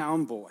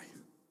hometown boy,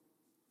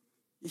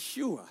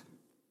 Yeshua,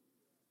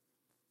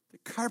 the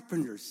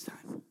carpenter's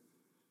son,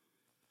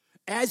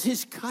 as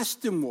his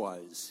custom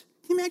was.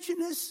 Can you imagine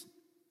this?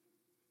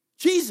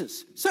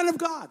 Jesus, Son of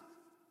God.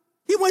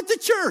 He went to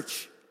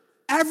church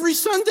every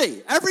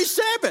Sunday, every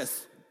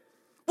Sabbath.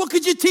 What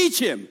could you teach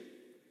him?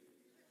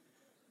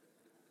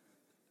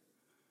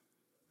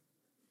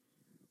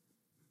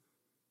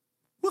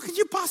 What could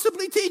you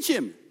possibly teach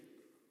him?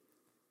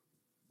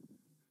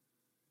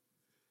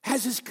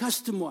 As his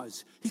custom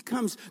was, he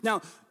comes.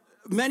 Now,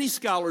 many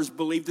scholars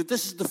believe that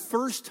this is the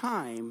first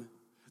time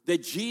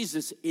that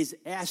Jesus is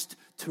asked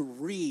to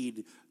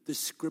read the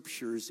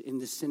scriptures in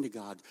the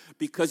synagogue.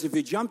 Because if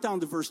you jump down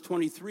to verse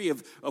 23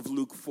 of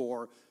Luke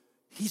 4,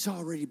 he's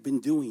already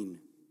been doing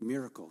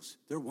miracles.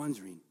 They're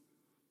wondering,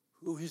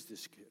 who is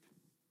this kid?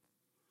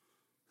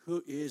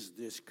 Who is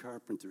this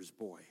carpenter's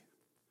boy?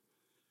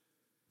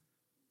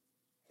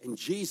 And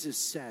Jesus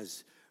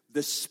says,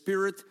 the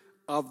Spirit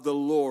of the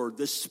Lord,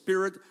 the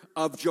Spirit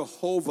of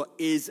Jehovah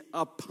is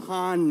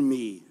upon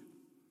me.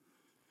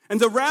 And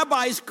the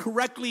rabbis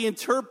correctly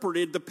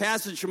interpreted the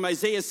passage from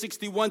Isaiah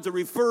 61 to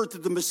refer to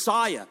the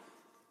Messiah.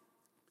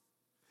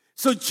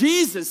 So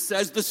Jesus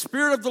says, the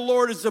Spirit of the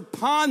Lord is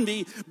upon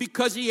me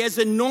because he has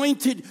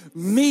anointed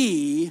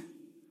me.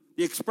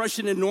 The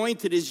expression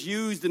anointed is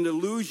used in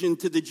allusion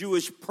to the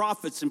Jewish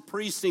prophets and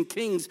priests and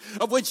kings,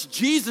 of which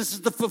Jesus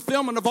is the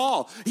fulfillment of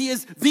all. He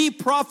is the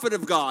prophet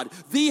of God,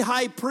 the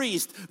high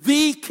priest,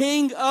 the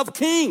King of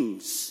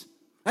kings.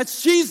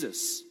 That's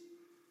Jesus.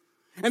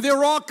 And they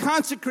were all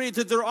consecrated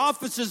to their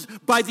offices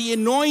by the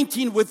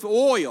anointing with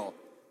oil.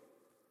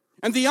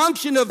 And the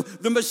unction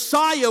of the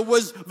Messiah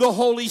was the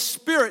Holy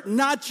Spirit,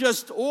 not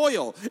just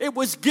oil. It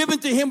was given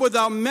to him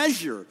without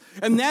measure.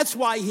 And that's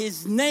why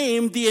his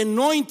name, the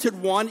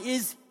Anointed One,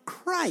 is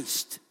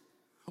Christ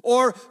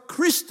or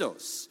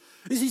Christos.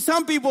 You see,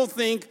 some people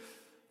think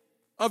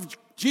of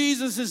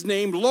Jesus'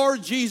 name,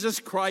 Lord Jesus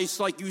Christ,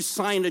 like you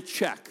sign a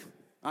check.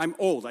 I'm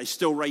old. I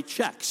still write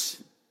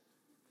checks.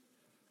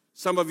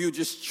 Some of you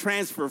just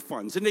transfer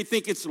funds. And they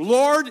think it's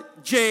Lord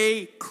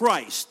J.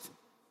 Christ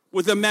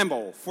with a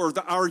memo for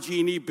the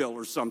RG&E bill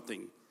or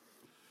something.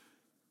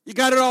 You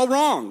got it all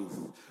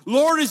wrong.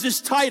 Lord is his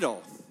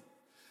title.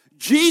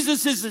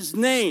 Jesus is his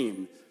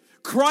name.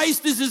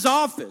 Christ is his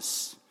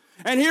office.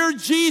 And here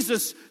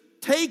Jesus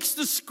takes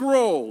the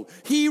scroll.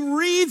 He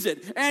reads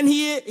it. And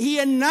he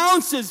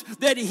announces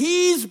that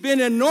he's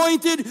been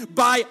anointed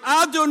by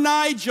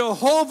Adonai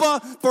Jehovah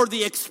for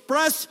the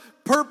express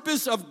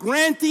purpose of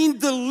granting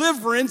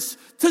deliverance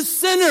to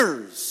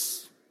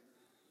sinners.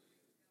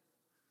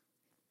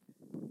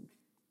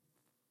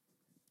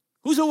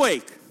 Who's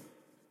awake?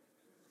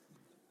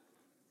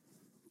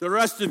 The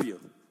rest of you.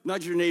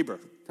 Nudge your neighbor.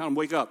 Tell him,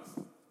 wake up.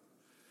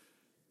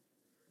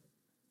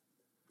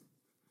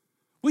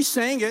 We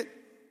sang it.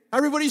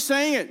 Everybody's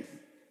saying it.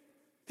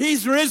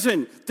 He's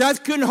risen.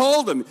 Death couldn't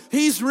hold him.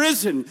 He's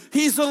risen.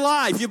 He's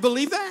alive. You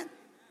believe that?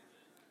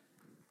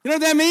 You know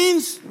what that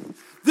means?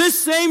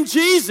 This same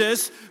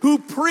Jesus who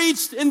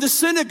preached in the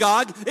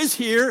synagogue is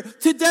here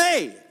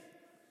today.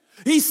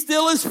 He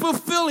still is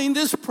fulfilling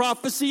this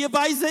prophecy of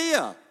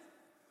Isaiah.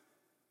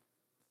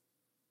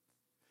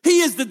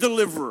 He is the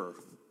deliverer.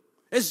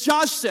 As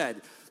Josh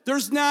said,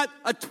 there's not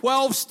a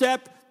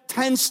 12-step,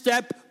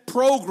 10-step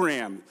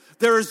program.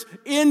 There's,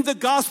 in the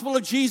gospel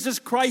of Jesus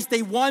Christ,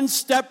 a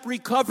one-step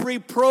recovery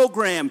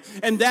program,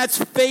 and that's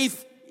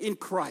faith in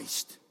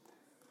Christ.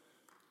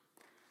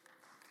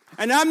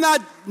 And I'm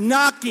not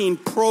knocking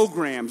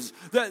programs.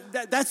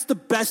 That's the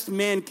best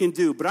man can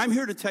do. But I'm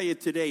here to tell you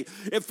today,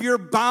 if you're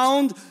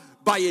bound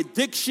by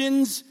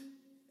addictions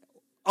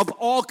of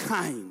all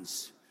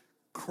kinds,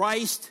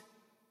 Christ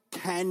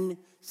can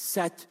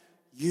set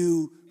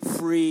you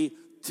free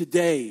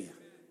today.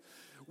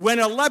 When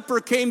a leper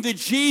came to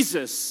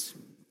Jesus,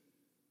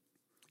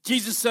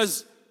 Jesus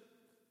says,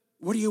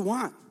 what do you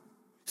want?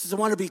 He says, I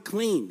want to be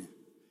clean.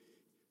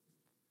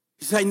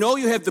 He says, I know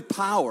you have the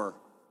power,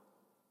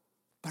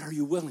 but are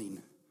you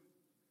willing?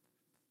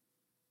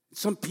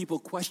 Some people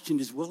question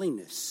his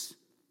willingness.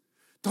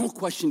 Don't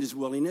question his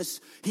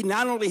willingness. He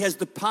not only has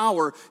the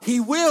power, he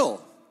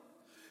will.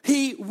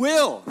 He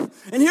will.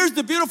 And here's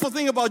the beautiful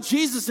thing about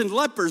Jesus and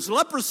lepers.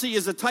 Leprosy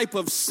is a type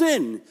of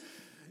sin.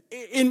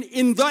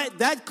 In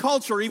that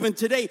culture, even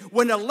today,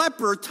 when a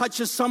leper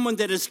touches someone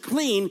that is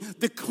clean,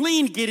 the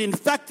clean get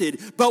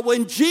infected. But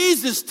when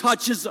Jesus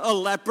touches a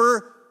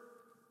leper,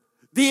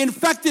 the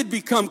infected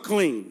become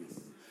clean.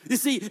 You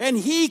see, and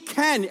he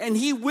can and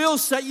he will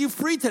set you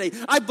free today.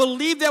 I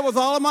believe that with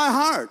all of my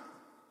heart.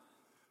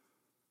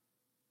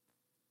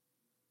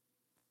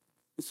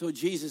 And so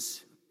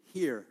Jesus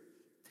here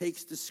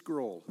takes the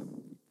scroll.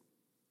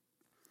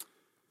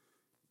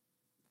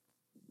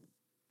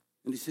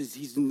 And he says,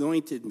 he's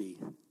anointed me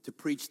to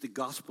preach the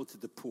gospel to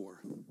the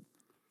poor.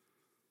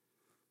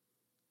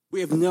 We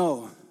have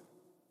no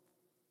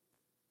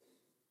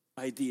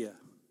idea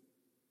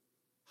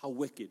how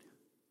wicked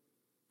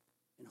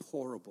and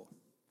horrible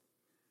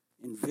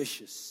and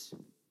vicious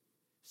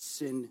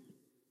sin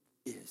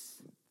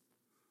is.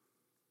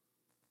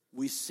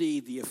 We see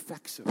the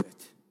effects of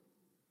it.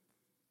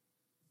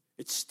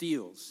 It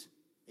steals,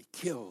 it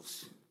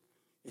kills,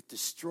 it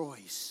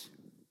destroys.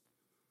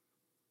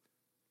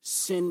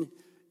 Sin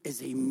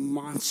is a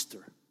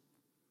monster.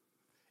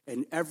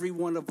 And every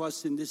one of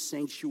us in this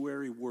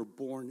sanctuary were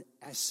born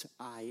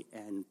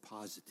SIN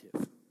positive.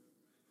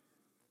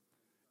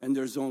 And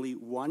there's only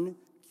one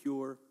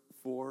cure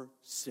for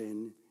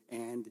sin,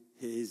 and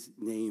his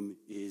name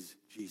is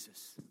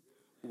Jesus.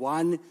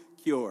 One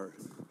cure.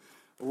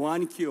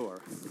 One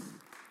cure.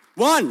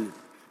 One.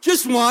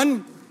 Just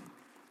one.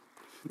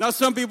 Now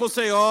some people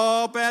say,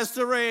 oh,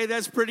 Pastor Ray,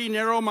 that's pretty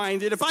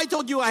narrow-minded. If I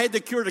told you I had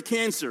the cure to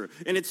cancer,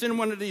 and it's in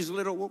one of these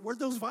little, where'd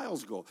those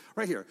vials go?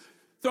 Right here.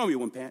 Throw me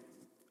one, Pat.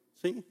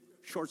 See?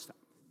 Shortstop.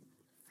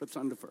 Flips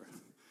on the fur.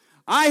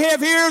 I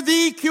have here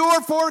the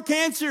cure for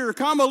cancer.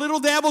 Come, a little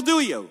dab will do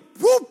you.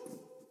 Whoop.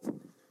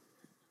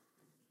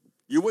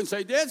 You wouldn't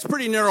say, that's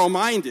pretty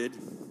narrow-minded.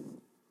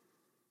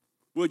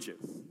 Would you?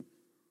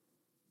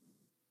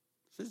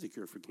 This is the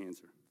cure for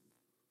cancer.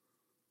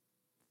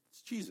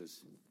 It's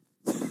Jesus.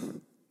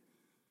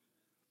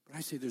 But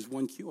I say there's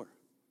one cure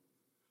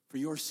for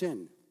your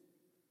sin.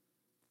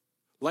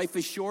 Life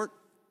is short,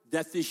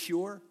 death is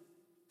sure,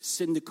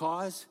 sin the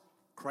cause,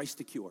 Christ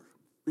the cure.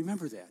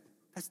 Remember that.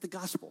 That's the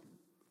gospel.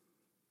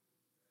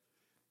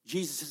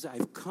 Jesus says,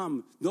 I've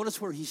come.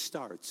 Notice where he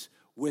starts,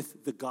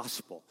 with the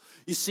gospel.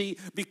 You see,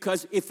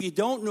 because if you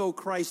don't know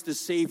Christ as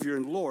Savior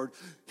and Lord,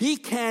 he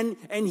can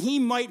and he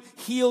might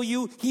heal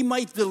you, he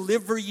might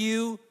deliver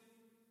you.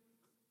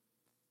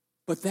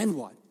 But then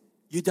what?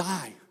 You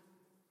die.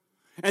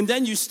 And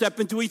then you step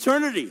into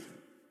eternity.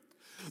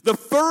 The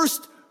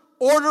first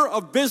order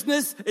of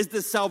business is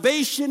the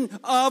salvation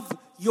of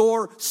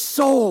your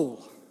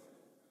soul.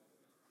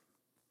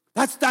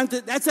 That's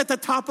at the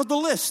top of the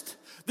list.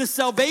 The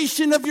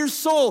salvation of your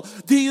soul.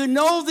 Do you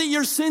know that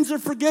your sins are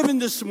forgiven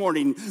this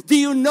morning? Do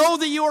you know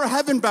that you are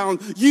heaven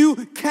bound? You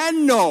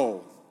can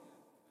know.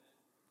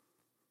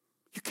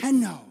 You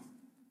can know.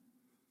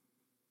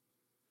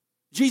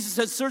 Jesus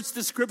had searched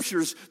the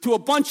scriptures to a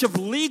bunch of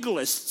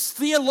legalists,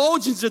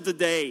 theologians of the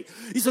day.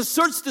 He says,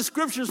 search the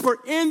scriptures, for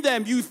in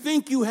them you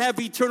think you have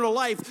eternal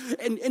life.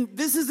 And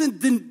Jesus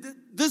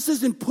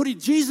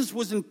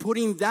wasn't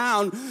putting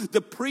down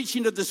the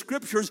preaching of the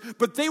scriptures,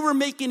 but they were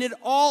making it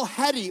all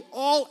heady,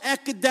 all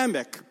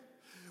academic.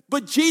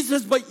 But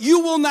Jesus, but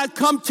you will not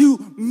come to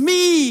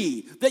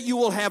me that you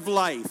will have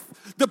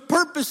life. The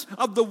purpose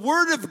of the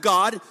Word of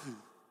God,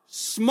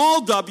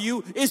 small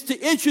w, is to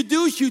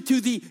introduce you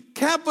to the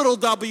capital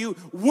W,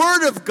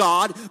 Word of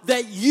God,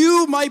 that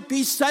you might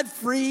be set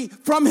free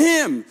from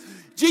Him.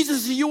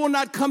 Jesus says, you will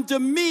not come to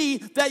me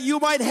that you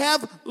might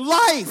have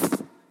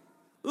life.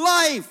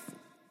 Life.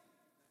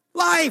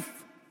 Life.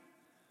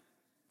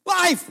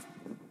 Life.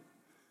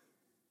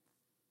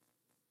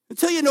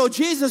 Until you know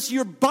Jesus,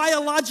 you're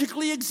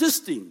biologically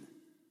existing.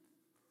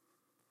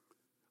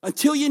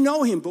 Until you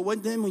know Him. But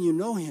when you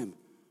know Him,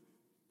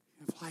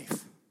 you have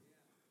life.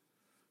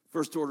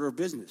 First order of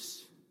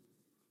business.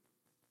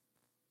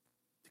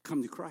 To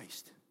come to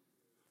Christ.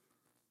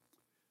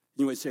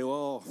 You might say,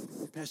 oh,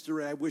 Pastor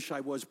Ray, I wish I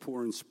was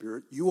poor in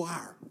spirit. You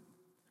are.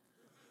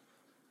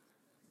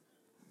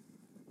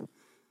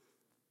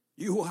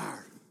 You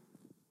are.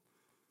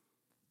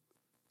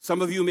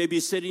 Some of you may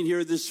be sitting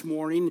here this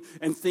morning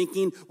and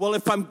thinking, well,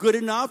 if I'm good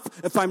enough,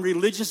 if I'm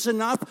religious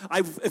enough,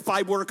 if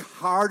I work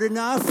hard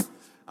enough,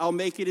 I'll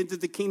make it into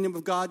the kingdom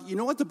of God. You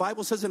know what the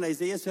Bible says in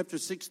Isaiah chapter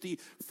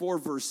 64,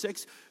 verse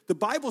 6? The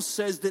Bible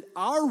says that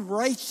our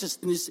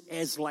righteousness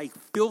is like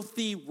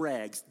filthy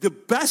rags. The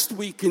best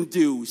we can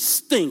do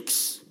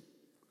stinks.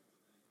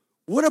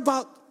 What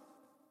about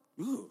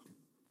the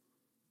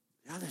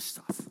other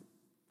stuff?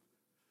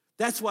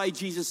 That's why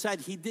Jesus said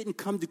he didn't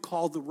come to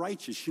call the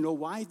righteous. You know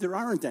why? There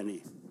aren't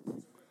any.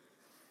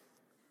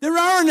 There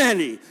aren't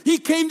any. He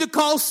came to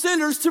call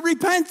sinners to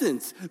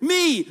repentance.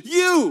 Me,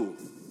 you.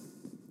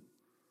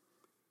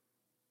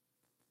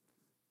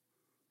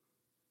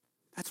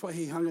 That's why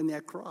he hung on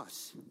that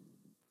cross.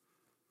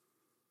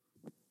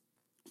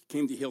 He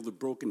came to heal the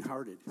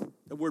brokenhearted.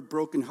 The word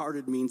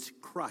brokenhearted means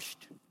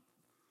crushed.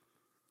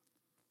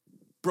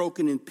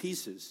 Broken in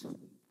pieces.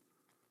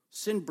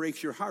 Sin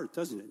breaks your heart,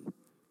 doesn't it?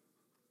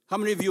 How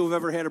many of you have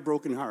ever had a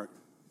broken heart?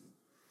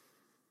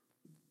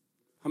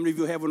 How many of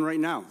you have one right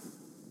now?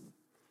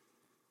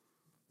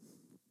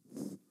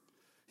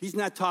 He's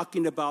not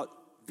talking about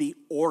the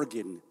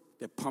organ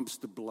that pumps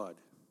the blood.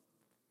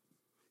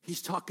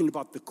 He's talking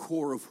about the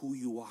core of who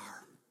you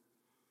are.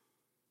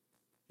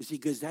 You see,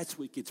 because that's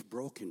what gets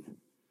broken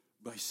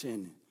by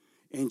sin.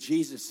 And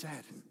Jesus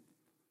said,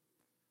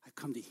 I've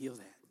come to heal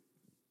that.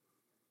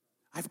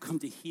 I've come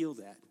to heal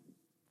that.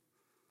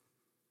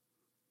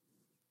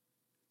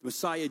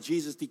 Messiah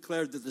Jesus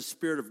declared that the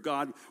Spirit of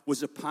God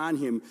was upon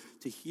him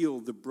to heal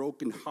the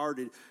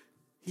brokenhearted.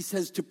 He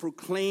says to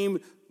proclaim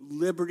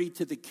liberty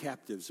to the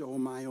captives. Oh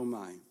my, oh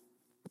my.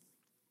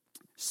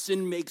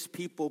 Sin makes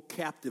people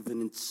captive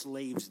and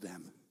enslaves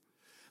them.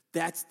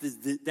 That's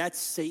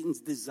Satan's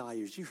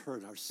desires. You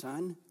heard our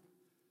son.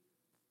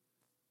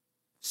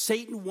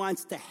 Satan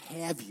wants to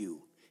have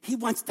you. He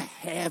wants to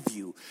have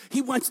you.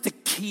 He wants to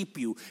keep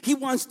you. He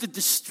wants to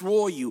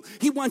destroy you.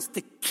 He wants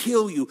to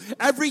kill you.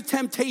 Every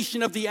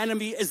temptation of the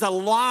enemy is a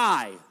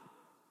lie.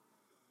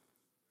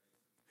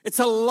 It's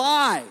a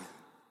lie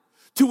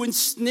to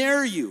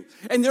ensnare you.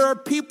 And there are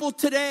people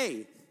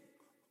today,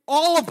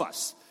 all of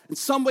us, in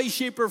some way,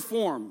 shape, or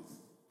form,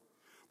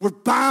 we're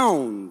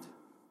bound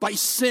by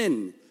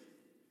sin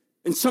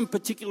in some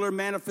particular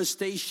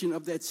manifestation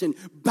of that sin.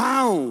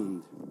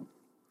 Bound.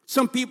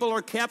 Some people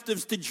are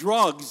captives to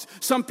drugs.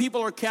 Some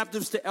people are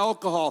captives to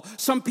alcohol.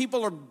 Some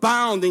people are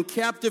bound and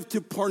captive to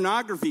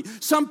pornography.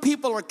 Some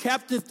people are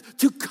captive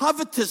to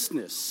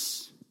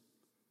covetousness.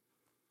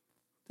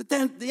 But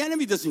then the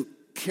enemy doesn't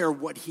care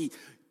what he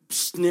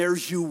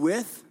snares you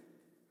with.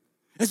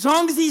 As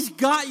long as he's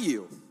got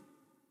you,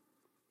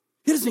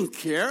 he doesn't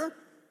care.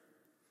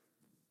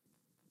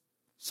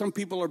 Some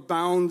people are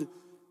bound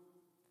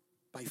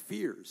by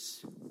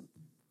fears.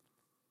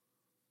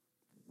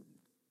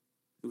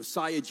 The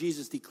Messiah,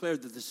 Jesus,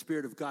 declared that the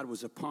Spirit of God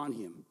was upon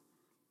him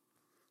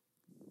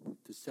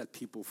to set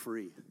people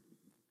free.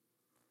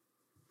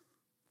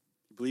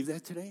 You believe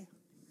that today?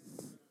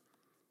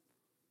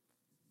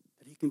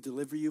 That he can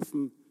deliver you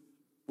from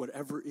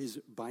whatever is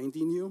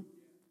binding you?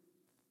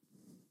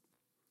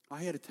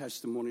 I had a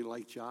testimony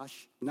like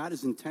Josh, not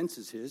as intense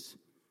as his.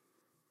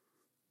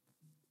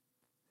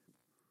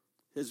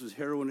 His was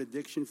heroin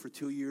addiction for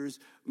 2 years.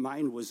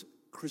 Mine was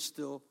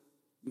crystal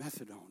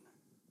methadone.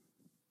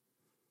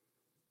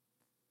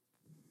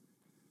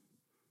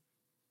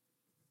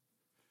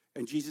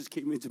 And Jesus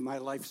came into my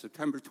life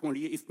September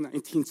 28th,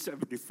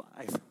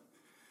 1975.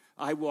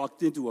 I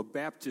walked into a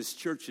Baptist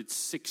church at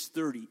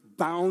 6:30,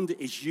 bound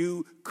as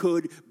you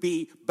could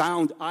be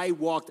bound. I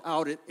walked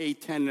out at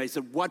 8:10, and I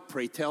said, what,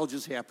 pray tell,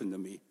 just happened to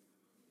me?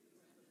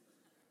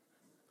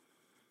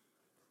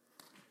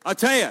 I'll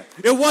tell you,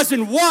 it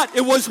wasn't what,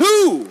 it was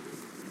who.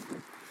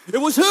 It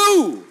was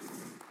who.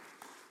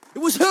 It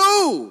was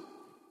who.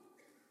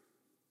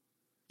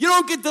 You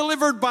don't get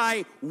delivered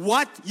by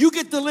what? You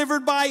get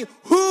delivered by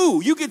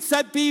who? You get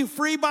set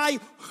free by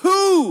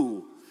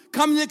who?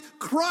 Come to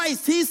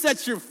Christ. He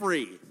sets you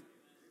free.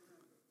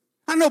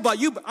 I don't know about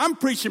you, but I'm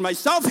preaching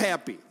myself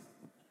happy.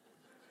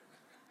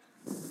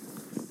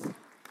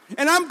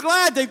 And I'm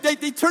glad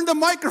they turned the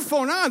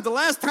microphone on. The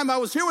last time I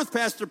was here with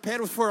Pastor Pat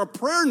was for a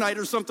prayer night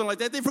or something like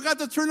that. They forgot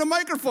to turn the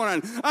microphone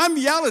on. I'm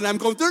yelling. I'm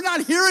going, they're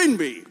not hearing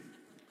me.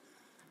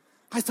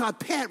 I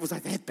thought, Pat, was I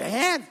that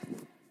bad?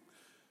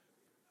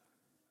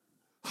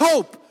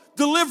 Hope,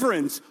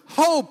 deliverance,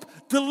 hope,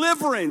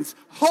 deliverance,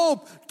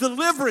 hope,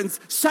 deliverance,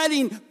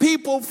 setting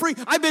people free.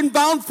 I've been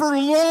bound for a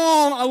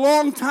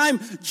long time.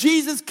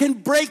 Jesus can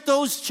break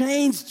those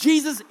chains.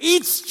 Jesus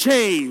eats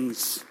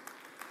chains.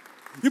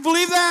 You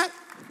believe that?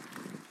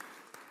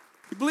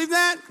 You believe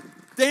that?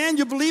 Dan,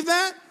 you believe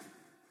that?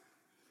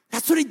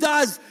 That's what he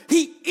does.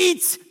 He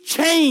eats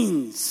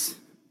chains.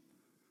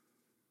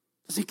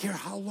 Doesn't care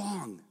how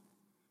long.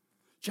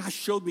 Josh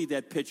showed me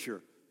that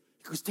picture.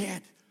 He goes,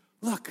 Dad,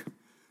 look.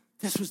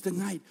 This was the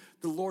night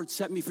the Lord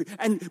set me free.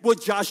 And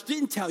what Josh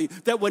didn't tell you,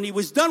 that when he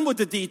was done with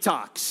the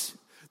detox,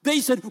 they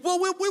said, well,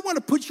 we want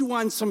to put you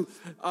on some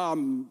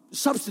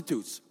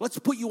substitutes. Let's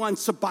put you on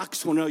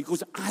Suboxone. He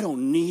goes, I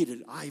don't need it.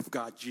 I've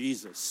got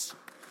Jesus.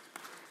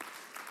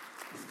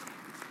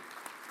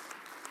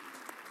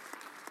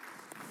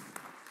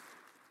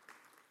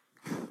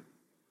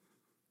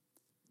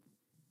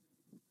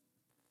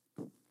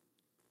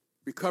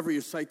 Recover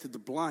your sight to the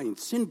blind.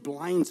 Sin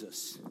blinds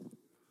us.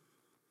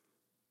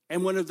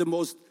 And one of the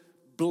most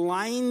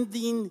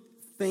blinding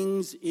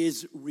things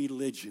is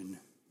religion.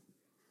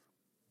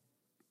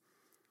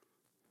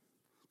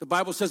 The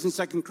Bible says in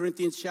 2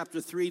 Corinthians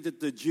chapter 3 that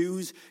the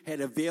Jews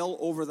had a veil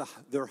over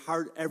their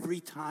heart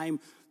every time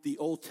the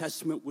Old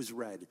Testament was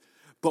read.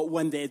 But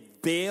when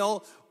that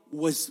veil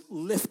was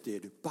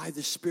lifted by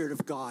the Spirit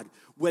of God,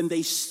 when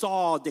they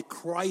saw that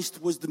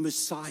Christ was the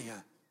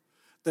Messiah,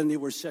 then they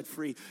were set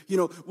free. You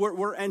know,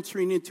 we're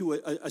entering into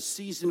a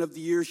season of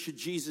the year, should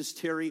Jesus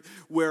tarry,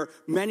 where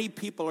many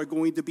people are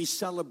going to be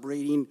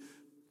celebrating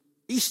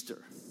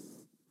Easter.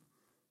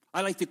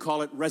 I like to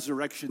call it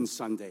Resurrection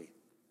Sunday.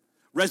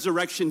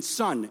 Resurrection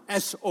Sun,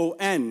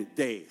 S-O-N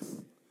Day.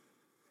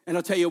 And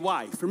I'll tell you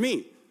why. For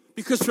me,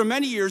 because for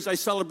many years I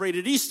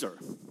celebrated Easter.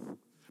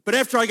 But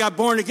after I got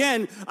born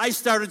again, I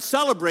started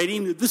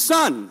celebrating the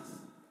Son.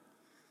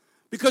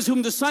 Because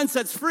whom the Son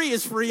sets free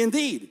is free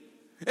indeed.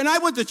 And I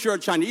went to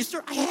church on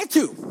Easter. I had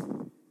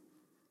to.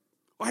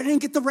 I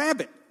didn't get the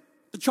rabbit.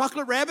 The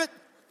chocolate rabbit.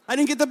 I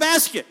didn't get the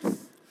basket.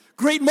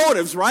 Great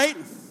motives, right?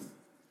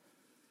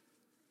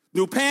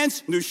 New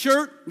pants, new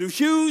shirt, new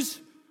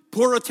shoes,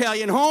 poor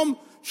Italian home,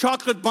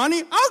 chocolate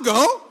bunny. I'll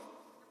go.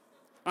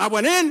 I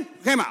went in,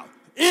 came out.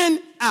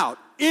 In, out,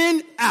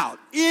 in, out,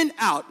 in,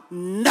 out.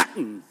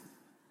 Nothing.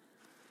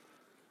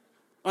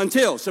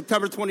 Until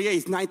September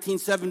 28th,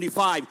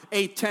 1975,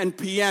 8:10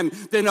 p.m.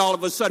 Then all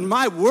of a sudden,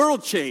 my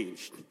world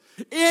changed.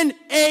 In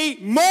a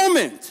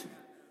moment.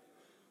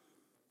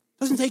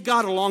 Doesn't take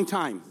God a long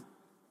time.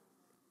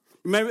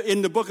 Remember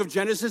in the book of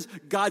Genesis,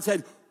 God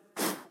said,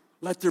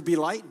 let there be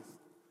light.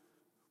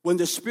 When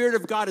the Spirit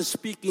of God is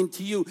speaking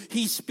to you,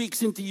 He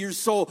speaks into your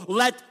soul.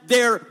 Let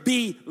there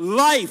be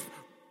life.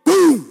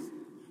 Boom.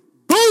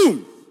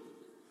 Boom.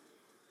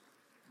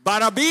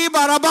 Bada-bee,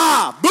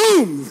 bada-ba.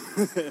 Boom.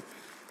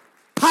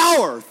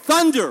 Power,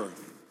 thunder.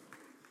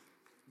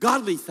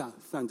 Godly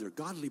thunder,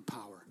 godly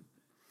power.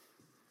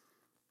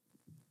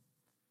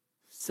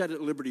 Set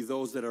at liberty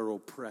those that are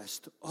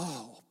oppressed.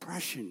 Oh,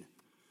 oppression.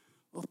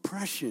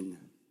 Oppression.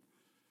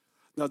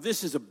 Now,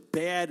 this is a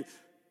bad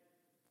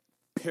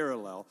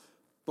parallel,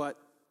 but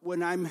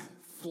when I'm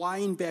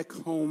flying back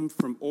home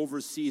from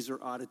overseas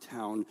or out of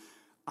town,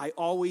 I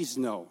always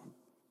know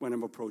when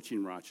I'm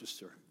approaching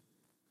Rochester.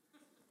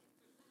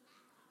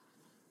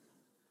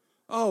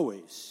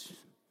 Always.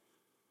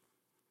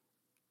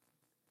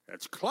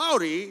 It's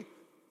cloudy,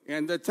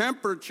 and the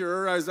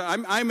temperature, as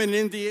I'm in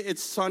India,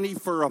 it's sunny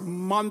for a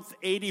month,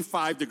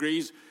 85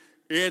 degrees.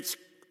 It's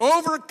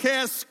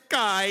overcast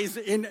skies,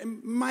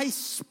 and my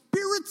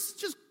spirits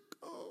just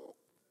go.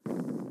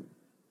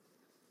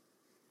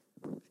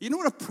 You know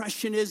what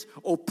oppression is?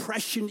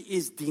 Oppression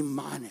is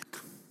demonic.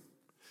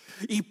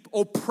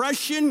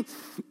 Oppression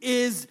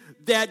is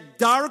that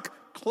dark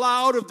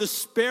cloud of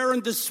despair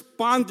and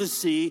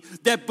despondency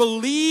that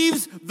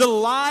believes the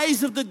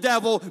lies of the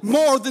devil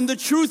more than the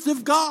truth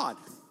of God.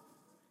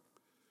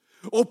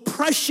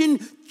 Oppression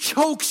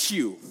chokes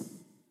you.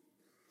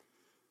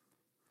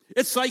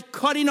 It's like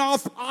cutting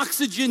off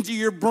oxygen to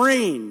your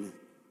brain.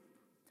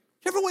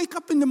 You ever wake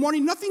up in the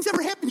morning, nothing's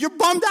ever happened, you're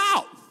bummed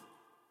out.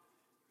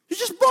 You're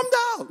just bummed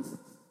out.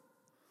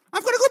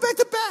 I'm going to go back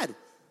to bed.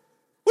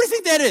 What do you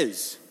think that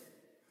is?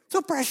 It's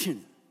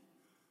oppression.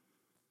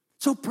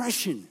 It's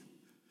oppression.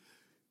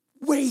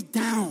 Weighed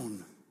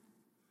down.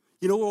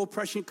 You know where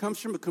oppression comes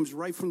from? It comes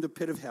right from the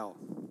pit of hell.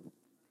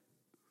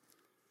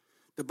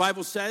 The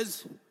Bible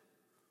says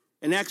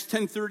in Acts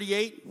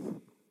 10:38,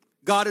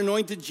 God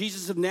anointed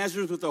Jesus of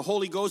Nazareth with the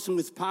Holy Ghost and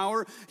with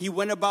power. He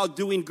went about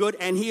doing good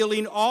and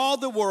healing all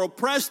that were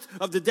oppressed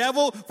of the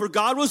devil, for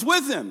God was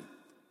with him.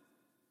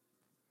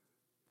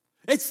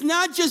 It's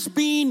not just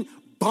being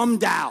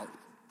bummed out.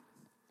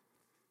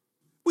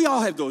 We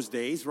all have those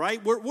days,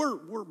 right?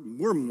 We're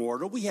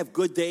mortal. We have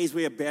good days.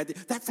 We have bad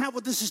days. That's not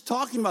what this is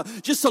talking about.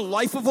 Just a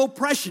life of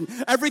oppression.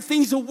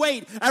 Everything's a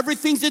weight.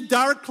 Everything's a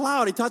dark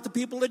cloud. I taught the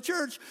people at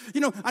church,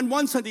 on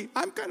one Sunday,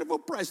 I'm kind of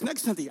oppressed.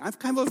 Next Sunday, I'm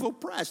kind of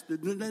oppressed. The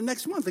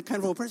next month, I'm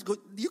kind of oppressed.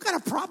 You got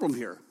a problem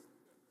here.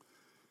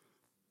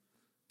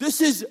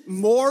 This is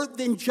more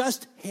than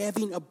just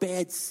having a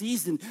bad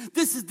season.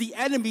 This is the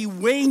enemy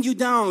weighing you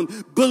down,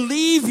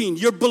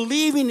 You're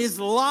believing his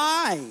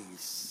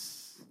lies.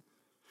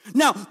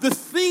 Now, the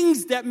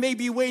things that may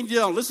be weighing you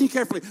down, listen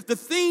carefully. The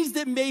things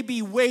that may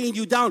be weighing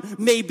you down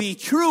may be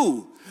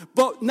true,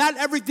 but not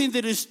everything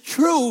that is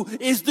true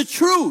is the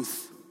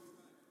truth.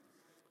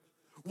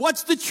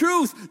 What's the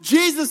truth?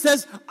 Jesus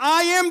says,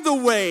 I am the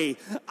way,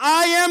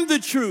 I am the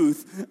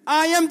truth,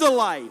 I am the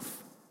life.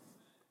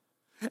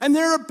 And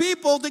there are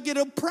people that get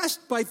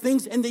oppressed by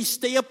things and they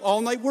stay up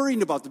all night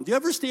worrying about them. Do you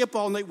ever stay up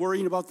all night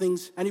worrying about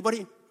things?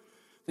 Anybody?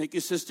 Thank you,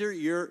 sister.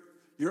 You're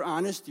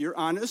honest. You're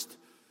honest.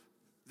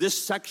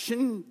 This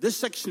section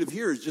of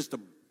here is just a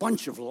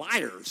bunch of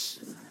liars.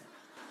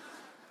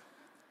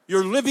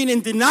 You're living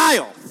in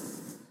denial.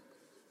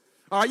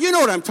 You know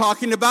what I'm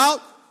talking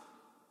about.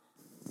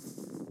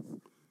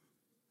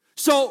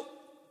 So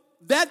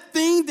that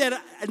thing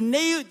that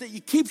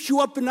keeps you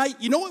up at night,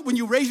 you know what? When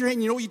you raise your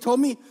hand, you know what you told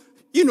me?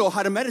 You know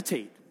how to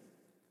meditate.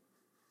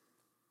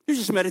 You're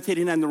just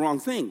meditating on the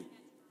wrong thing.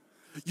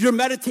 You're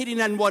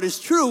meditating on what is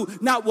true,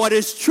 not what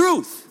is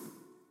truth.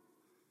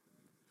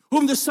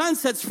 Whom the Son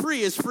sets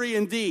free is free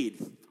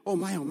indeed. Oh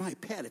my,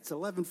 Pat, it's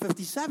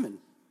 11:57.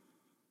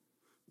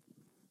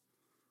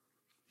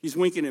 He's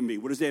winking at me.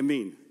 What does that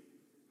mean?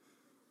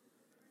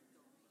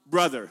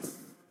 Brother,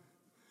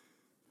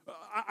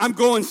 I'm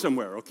going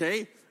somewhere,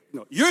 okay?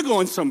 No, you're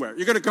going somewhere.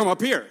 You're going to come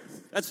up here.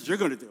 That's what you're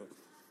going to do.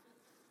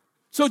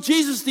 So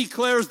Jesus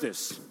declares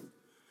this.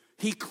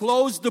 He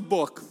closed the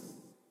book,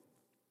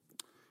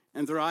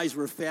 and their eyes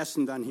were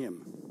fastened on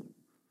him.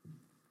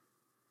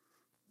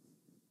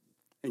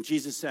 And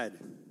Jesus said,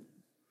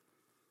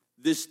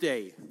 this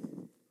day,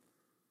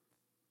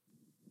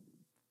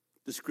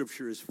 the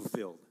scripture is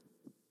fulfilled.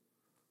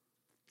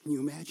 Can you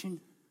imagine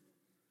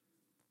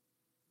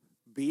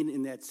being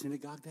in that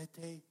synagogue that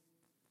day?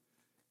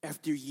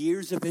 After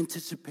years of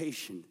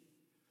anticipation,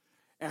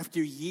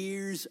 after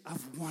years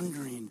of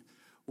wondering,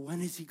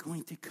 when is he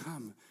going to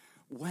come?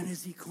 When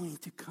is he going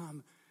to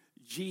come?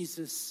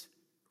 Jesus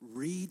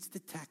reads the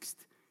text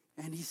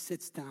and he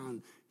sits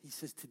down. He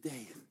says,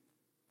 today,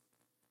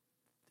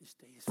 this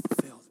day is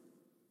fulfilled.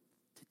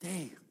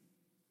 Today.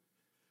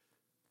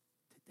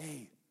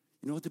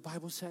 You know what the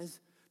Bible says?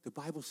 The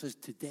Bible says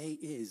today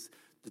is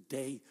the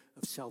day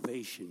of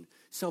salvation.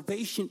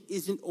 Salvation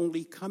isn't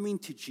only coming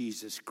to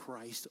Jesus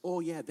Christ. Oh,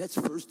 yeah, that's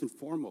first and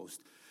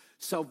foremost.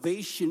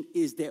 Salvation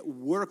is that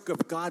work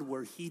of God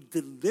where he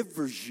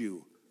delivers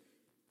you.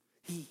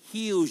 He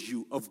heals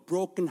you of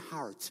broken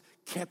hearts,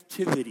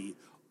 captivity,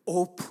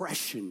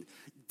 oppression,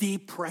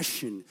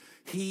 depression.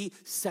 He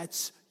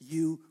sets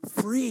you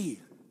free.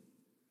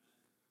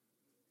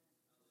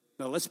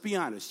 Now, let's be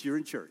honest. You're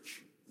in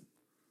church.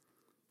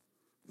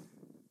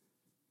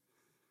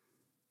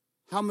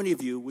 How many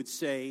of you would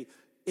say,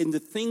 in the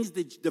things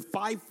that the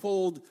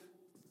fivefold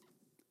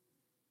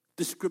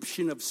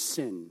description of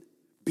sin,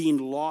 being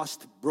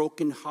lost,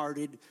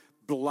 brokenhearted,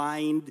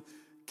 blind,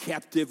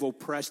 captive,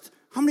 oppressed,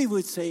 how many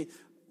would say,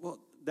 well,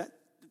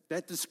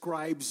 that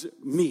describes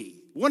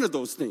me? One of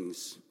those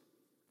things.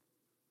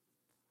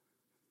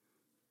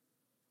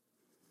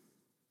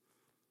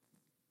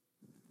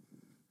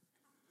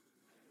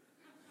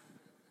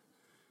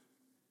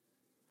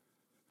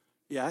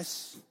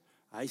 Yes,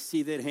 I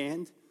see that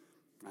hand.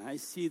 I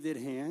see that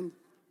hand.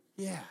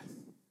 Yeah.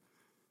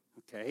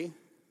 Okay.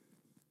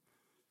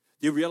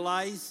 Do you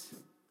realize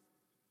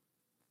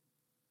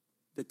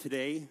that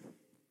today,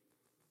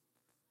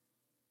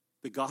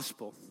 the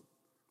gospel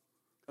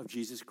of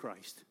Jesus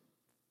Christ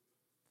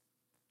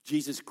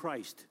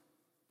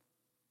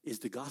is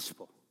the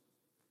gospel.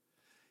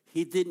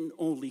 He didn't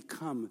only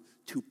come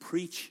to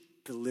preach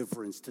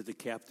deliverance to the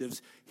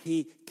captives.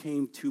 He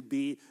came to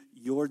be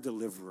your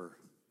deliverer.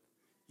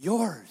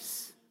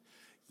 Yours.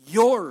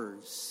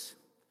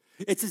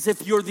 It's as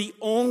if you're the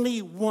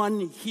only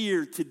one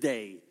here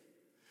today.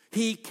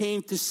 He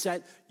came to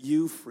set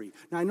you free.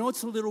 Now, I know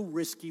it's a little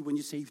risky when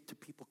you say to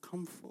people,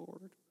 come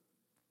forward.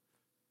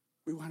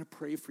 We want to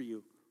pray for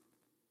you.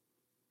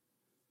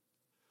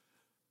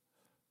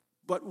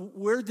 But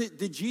where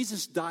did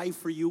Jesus die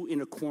for you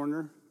in a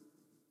corner?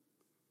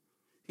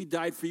 He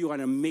died for you on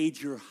a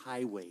major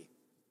highway.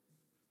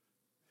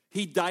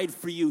 He died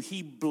for you.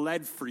 He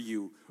bled for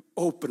you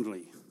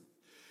openly.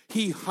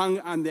 He hung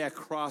on that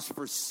cross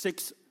for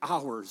 6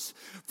 hours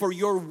for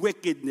your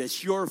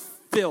wickedness, your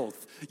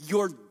filth,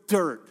 your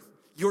dirt,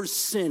 your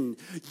sin,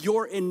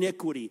 your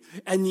iniquity.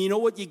 And you know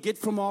what you get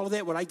from all of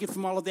that? What I get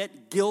from all of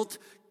that? Guilt,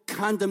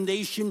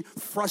 condemnation,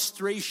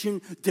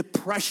 frustration,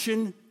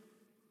 depression.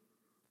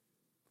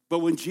 But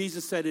when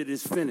Jesus said it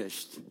is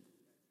finished,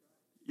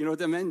 you know what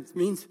that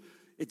means?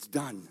 It's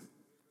done.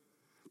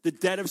 The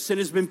debt of sin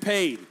has been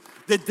paid.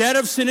 The debt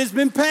of sin has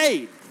been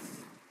paid.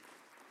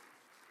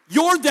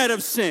 Your debt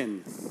of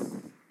sin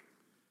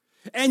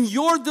and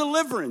your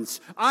deliverance.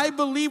 I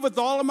believe with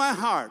all of my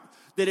heart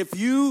that if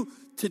you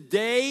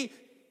today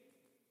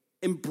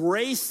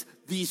embrace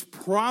these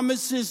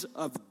promises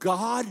of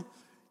God,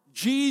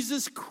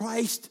 Jesus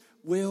Christ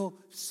will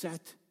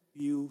set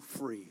you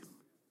free.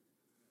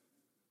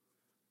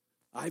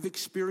 I've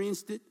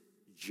experienced it.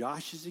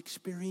 Josh has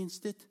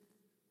experienced it.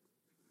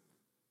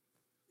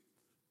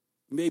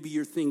 Maybe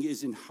your thing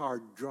isn't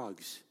hard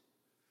drugs.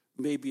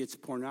 Maybe it's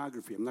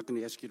pornography. I'm not going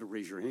to ask you to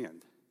raise your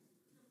hand,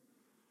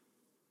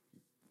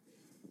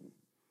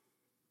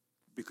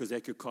 because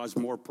that could cause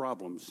more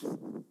problems.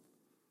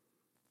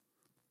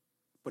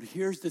 But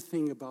here's the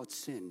thing about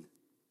sin.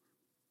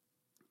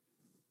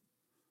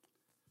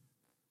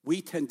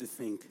 We tend to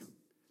think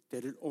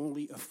that it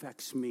only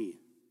affects me.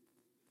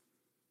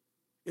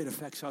 It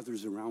affects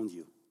others around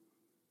you.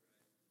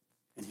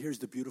 And here's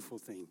the beautiful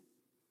thing.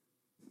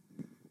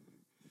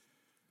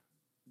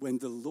 When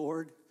the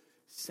Lord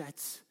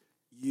sets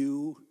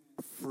you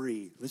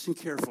free, listen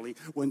carefully,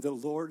 when the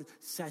Lord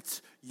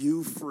sets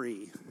you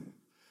free,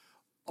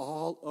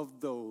 all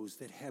of those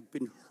that have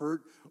been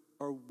hurt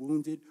or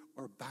wounded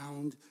or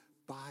bound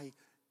by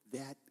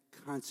that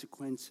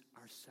consequence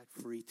are set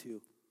free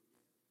too.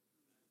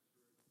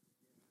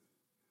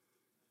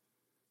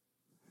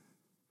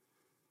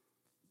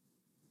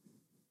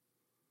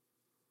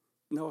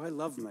 No, I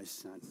love my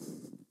son.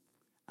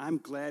 I'm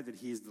glad that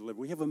he's delivered.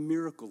 We have a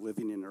miracle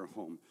living in our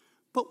home.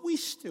 But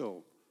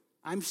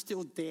I'm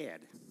still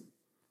dad.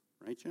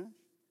 Right, Josh?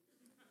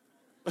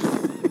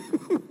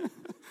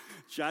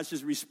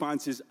 Josh's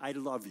response is, I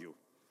love you.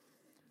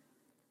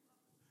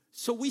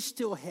 So we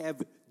still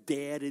have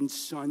dad and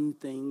son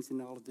things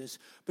and all of this.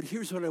 But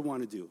here's what I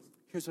want to do.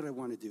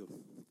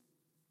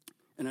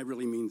 And I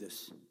really mean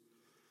this.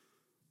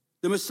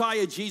 The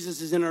Messiah,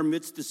 Jesus, is in our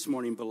midst this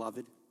morning,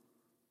 beloved.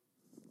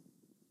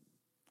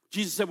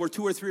 Jesus said, where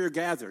 2 or 3 are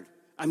gathered,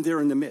 I'm there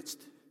in the midst.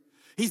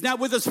 He's not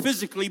with us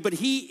physically, but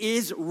he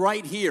is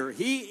right here.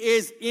 He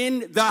is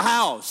in the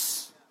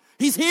house.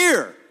 He's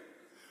here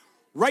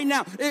right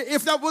now.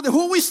 If not,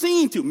 who are we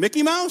singing to?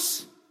 Mickey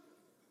Mouse?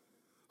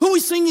 Who are we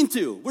singing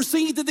to? We're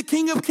singing to the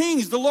King of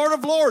Kings, the Lord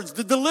of Lords,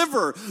 the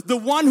Deliverer, the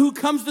one who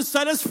comes to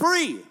set us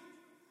free.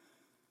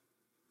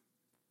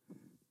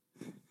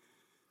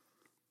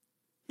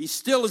 He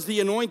still is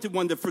the anointed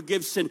one that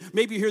forgives sin.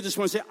 Maybe you hear this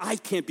one and say, I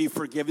can't be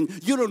forgiven.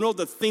 You don't know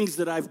the things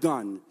that I've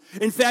done.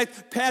 In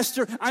fact,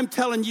 Pastor, I'm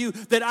telling you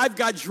that I've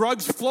got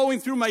drugs flowing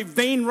through my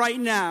vein right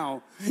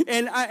now.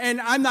 And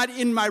I'm not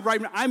in my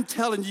right mind. I'm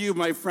telling you,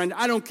 my friend,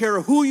 I don't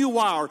care who you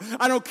are.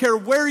 I don't care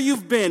where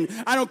you've been.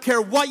 I don't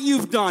care what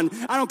you've done.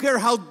 I don't care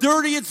how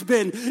dirty it's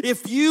been.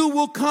 If you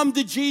will come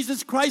to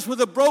Jesus Christ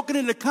with a broken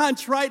and a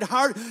contrite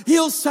heart,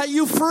 he'll set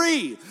you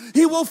free.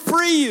 He will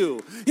free you.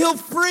 He'll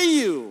free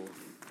you.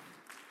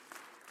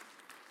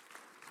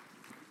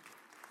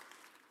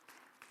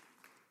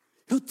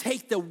 He'll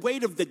take the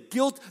weight of the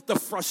guilt, the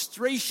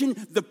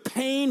frustration, the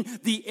pain,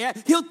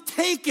 he'll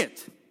take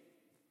it.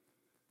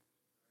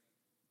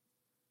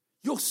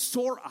 You'll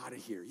soar out of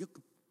here. You're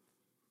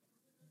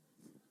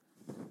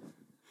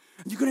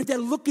going to have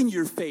that look in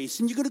your face,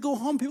 and you're going to go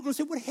home. People are going to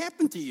say, what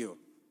happened to you?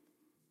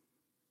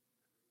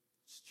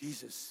 It's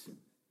Jesus.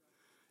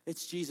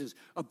 It's Jesus.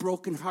 A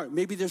broken heart.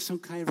 Maybe there's some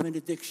kind of an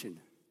addiction.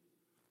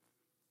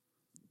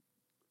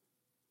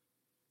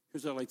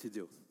 Here's what I like to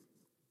do.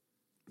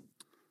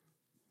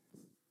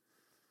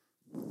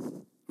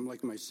 I'm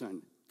like my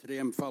son. Today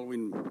I'm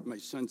following my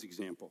son's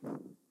example.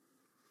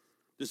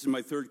 This is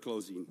my third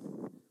closing.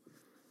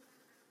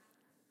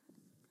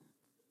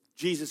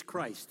 Jesus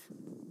Christ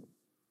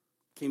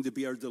came to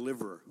be our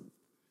deliverer.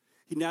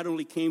 He not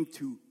only came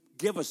to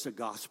give us a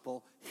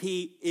gospel,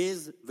 he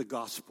is the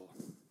gospel.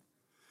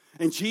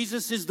 And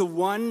Jesus is the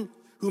one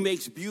who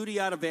makes beauty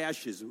out of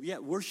ashes. Yeah,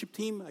 worship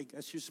team, I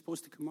guess you're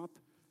supposed to come up.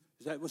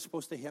 Is that what's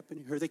supposed to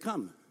happen? Here they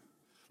come.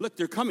 Look,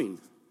 they're coming.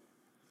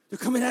 They're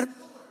coming out.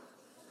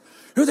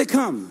 Here they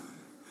come.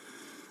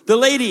 The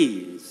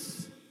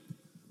ladies.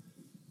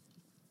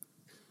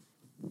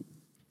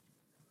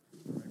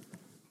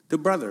 The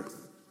brother.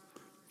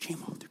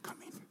 Jamo, they're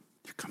coming.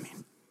 They're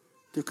coming.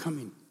 They're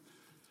coming.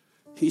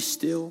 He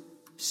still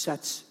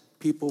sets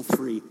people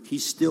free. He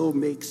still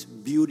makes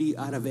beauty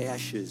out of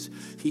ashes.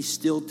 He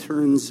still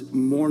turns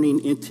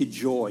mourning into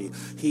joy.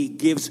 He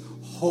gives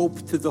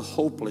hope to the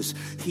hopeless.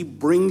 He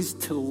brings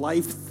to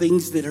life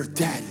things that are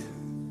dead.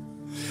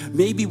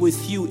 Maybe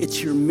with you,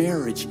 it's your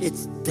marriage.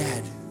 It's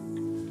dead.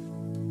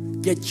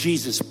 Get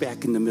Jesus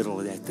back in the middle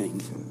of that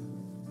thing.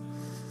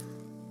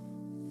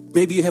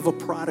 Maybe you have a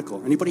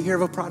prodigal. Anybody here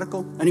have a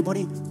prodigal?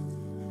 Anybody?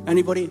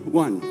 Anybody?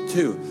 1,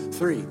 2,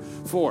 3,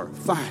 4,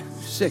 5,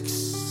 6,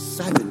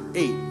 7,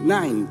 8,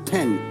 9,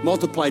 10.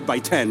 Multiplied by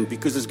 10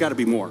 because there's got to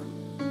be more.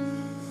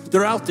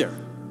 They're out there.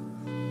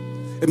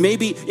 And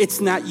maybe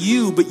it's not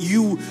you, but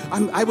you.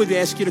 I would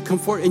ask you to come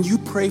forward and you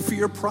pray for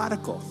your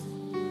prodigal.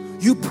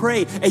 You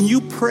pray and you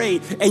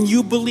pray and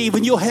you believe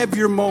and you'll have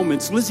your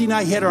moments. Lizzie and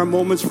I had our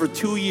moments for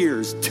 2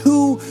 years.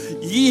 2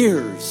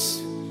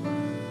 years.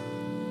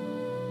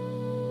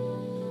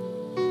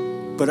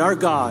 But our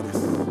God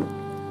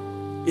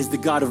is the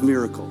God of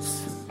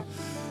miracles.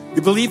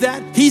 You believe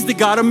that? He's the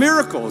God of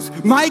miracles.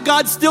 My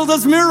God still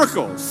does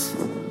miracles.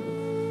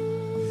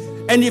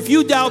 And if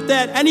you doubt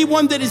that,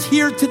 anyone that is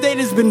here today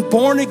that has been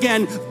born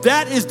again,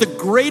 that is the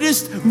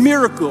greatest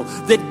miracle.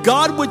 That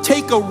God would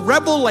take a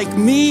rebel like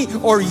me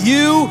or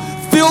you,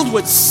 filled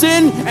with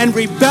sin and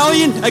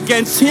rebellion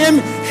against him,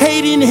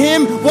 hating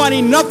him,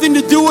 wanting nothing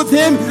to do with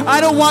him. I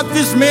don't want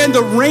this man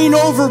to reign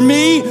over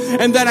me.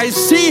 And then I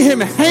see him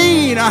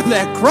hanging on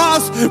that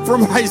cross for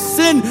my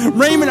sin.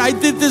 Raymond, I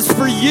did this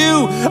for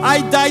you.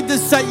 I died to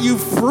set you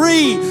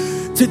free.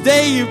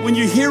 Today, when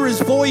you hear his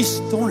voice,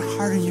 don't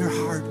harden your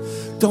heart.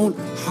 Don't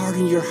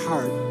harden your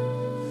heart.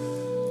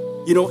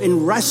 You know,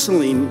 in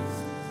wrestling,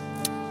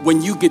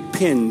 when you get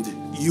pinned,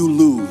 you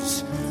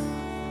lose.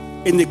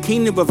 In the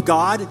kingdom of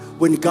God,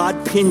 when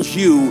God pins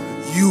you,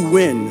 you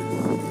win.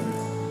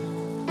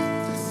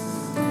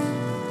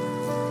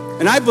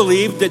 And I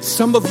believe that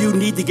some of you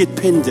need to get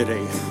pinned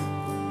today.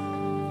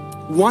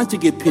 Want to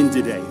get pinned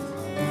today.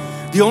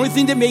 The only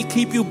thing that may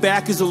keep you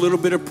back is a little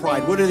bit of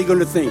pride. What are they going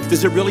to think?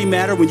 Does it really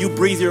matter when you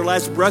breathe your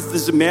last breath?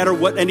 Does it matter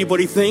what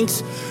anybody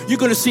thinks? You're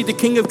going to see the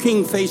King of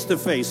Kings face to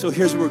face. So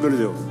here's what we're going to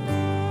do.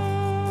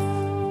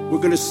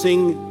 We're going to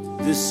sing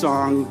this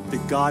song,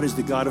 that God is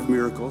the God of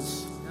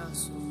miracles.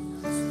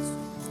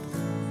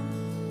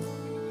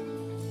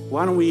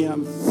 Why don't we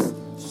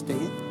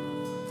stand?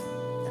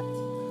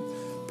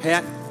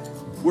 Pat,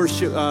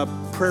 worship,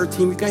 prayer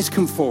team, you guys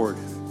come forward,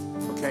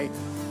 okay?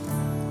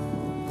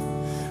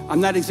 I'm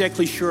not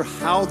exactly sure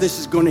how this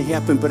is going to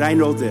happen, but I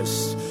know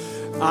this.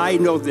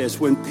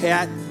 When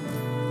Pat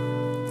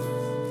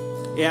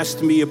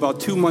asked me about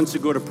 2 months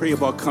ago to pray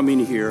about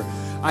coming here,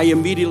 I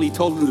immediately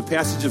told him the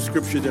passage of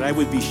Scripture that I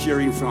would be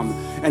sharing from.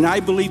 And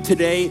I believe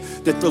today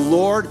that the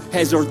Lord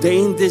has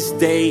ordained this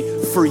day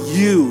for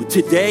you.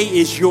 Today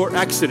is your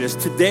exodus.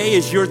 Today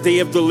is your day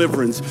of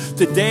deliverance.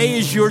 Today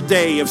is your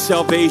day of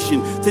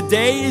salvation.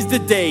 Today is the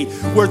day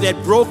where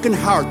that broken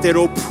heart, that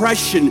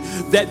oppression,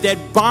 that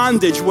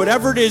bondage,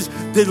 whatever it is,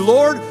 the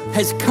Lord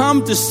has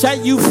come to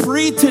set you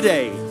free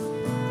today.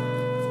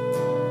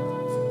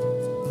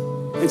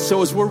 And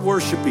so as we're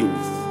worshiping,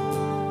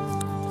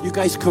 you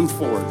guys come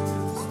forward.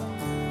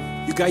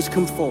 You guys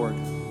come forward.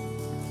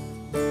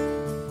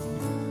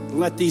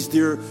 Let these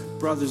dear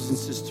brothers and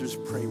sisters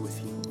pray with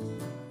you.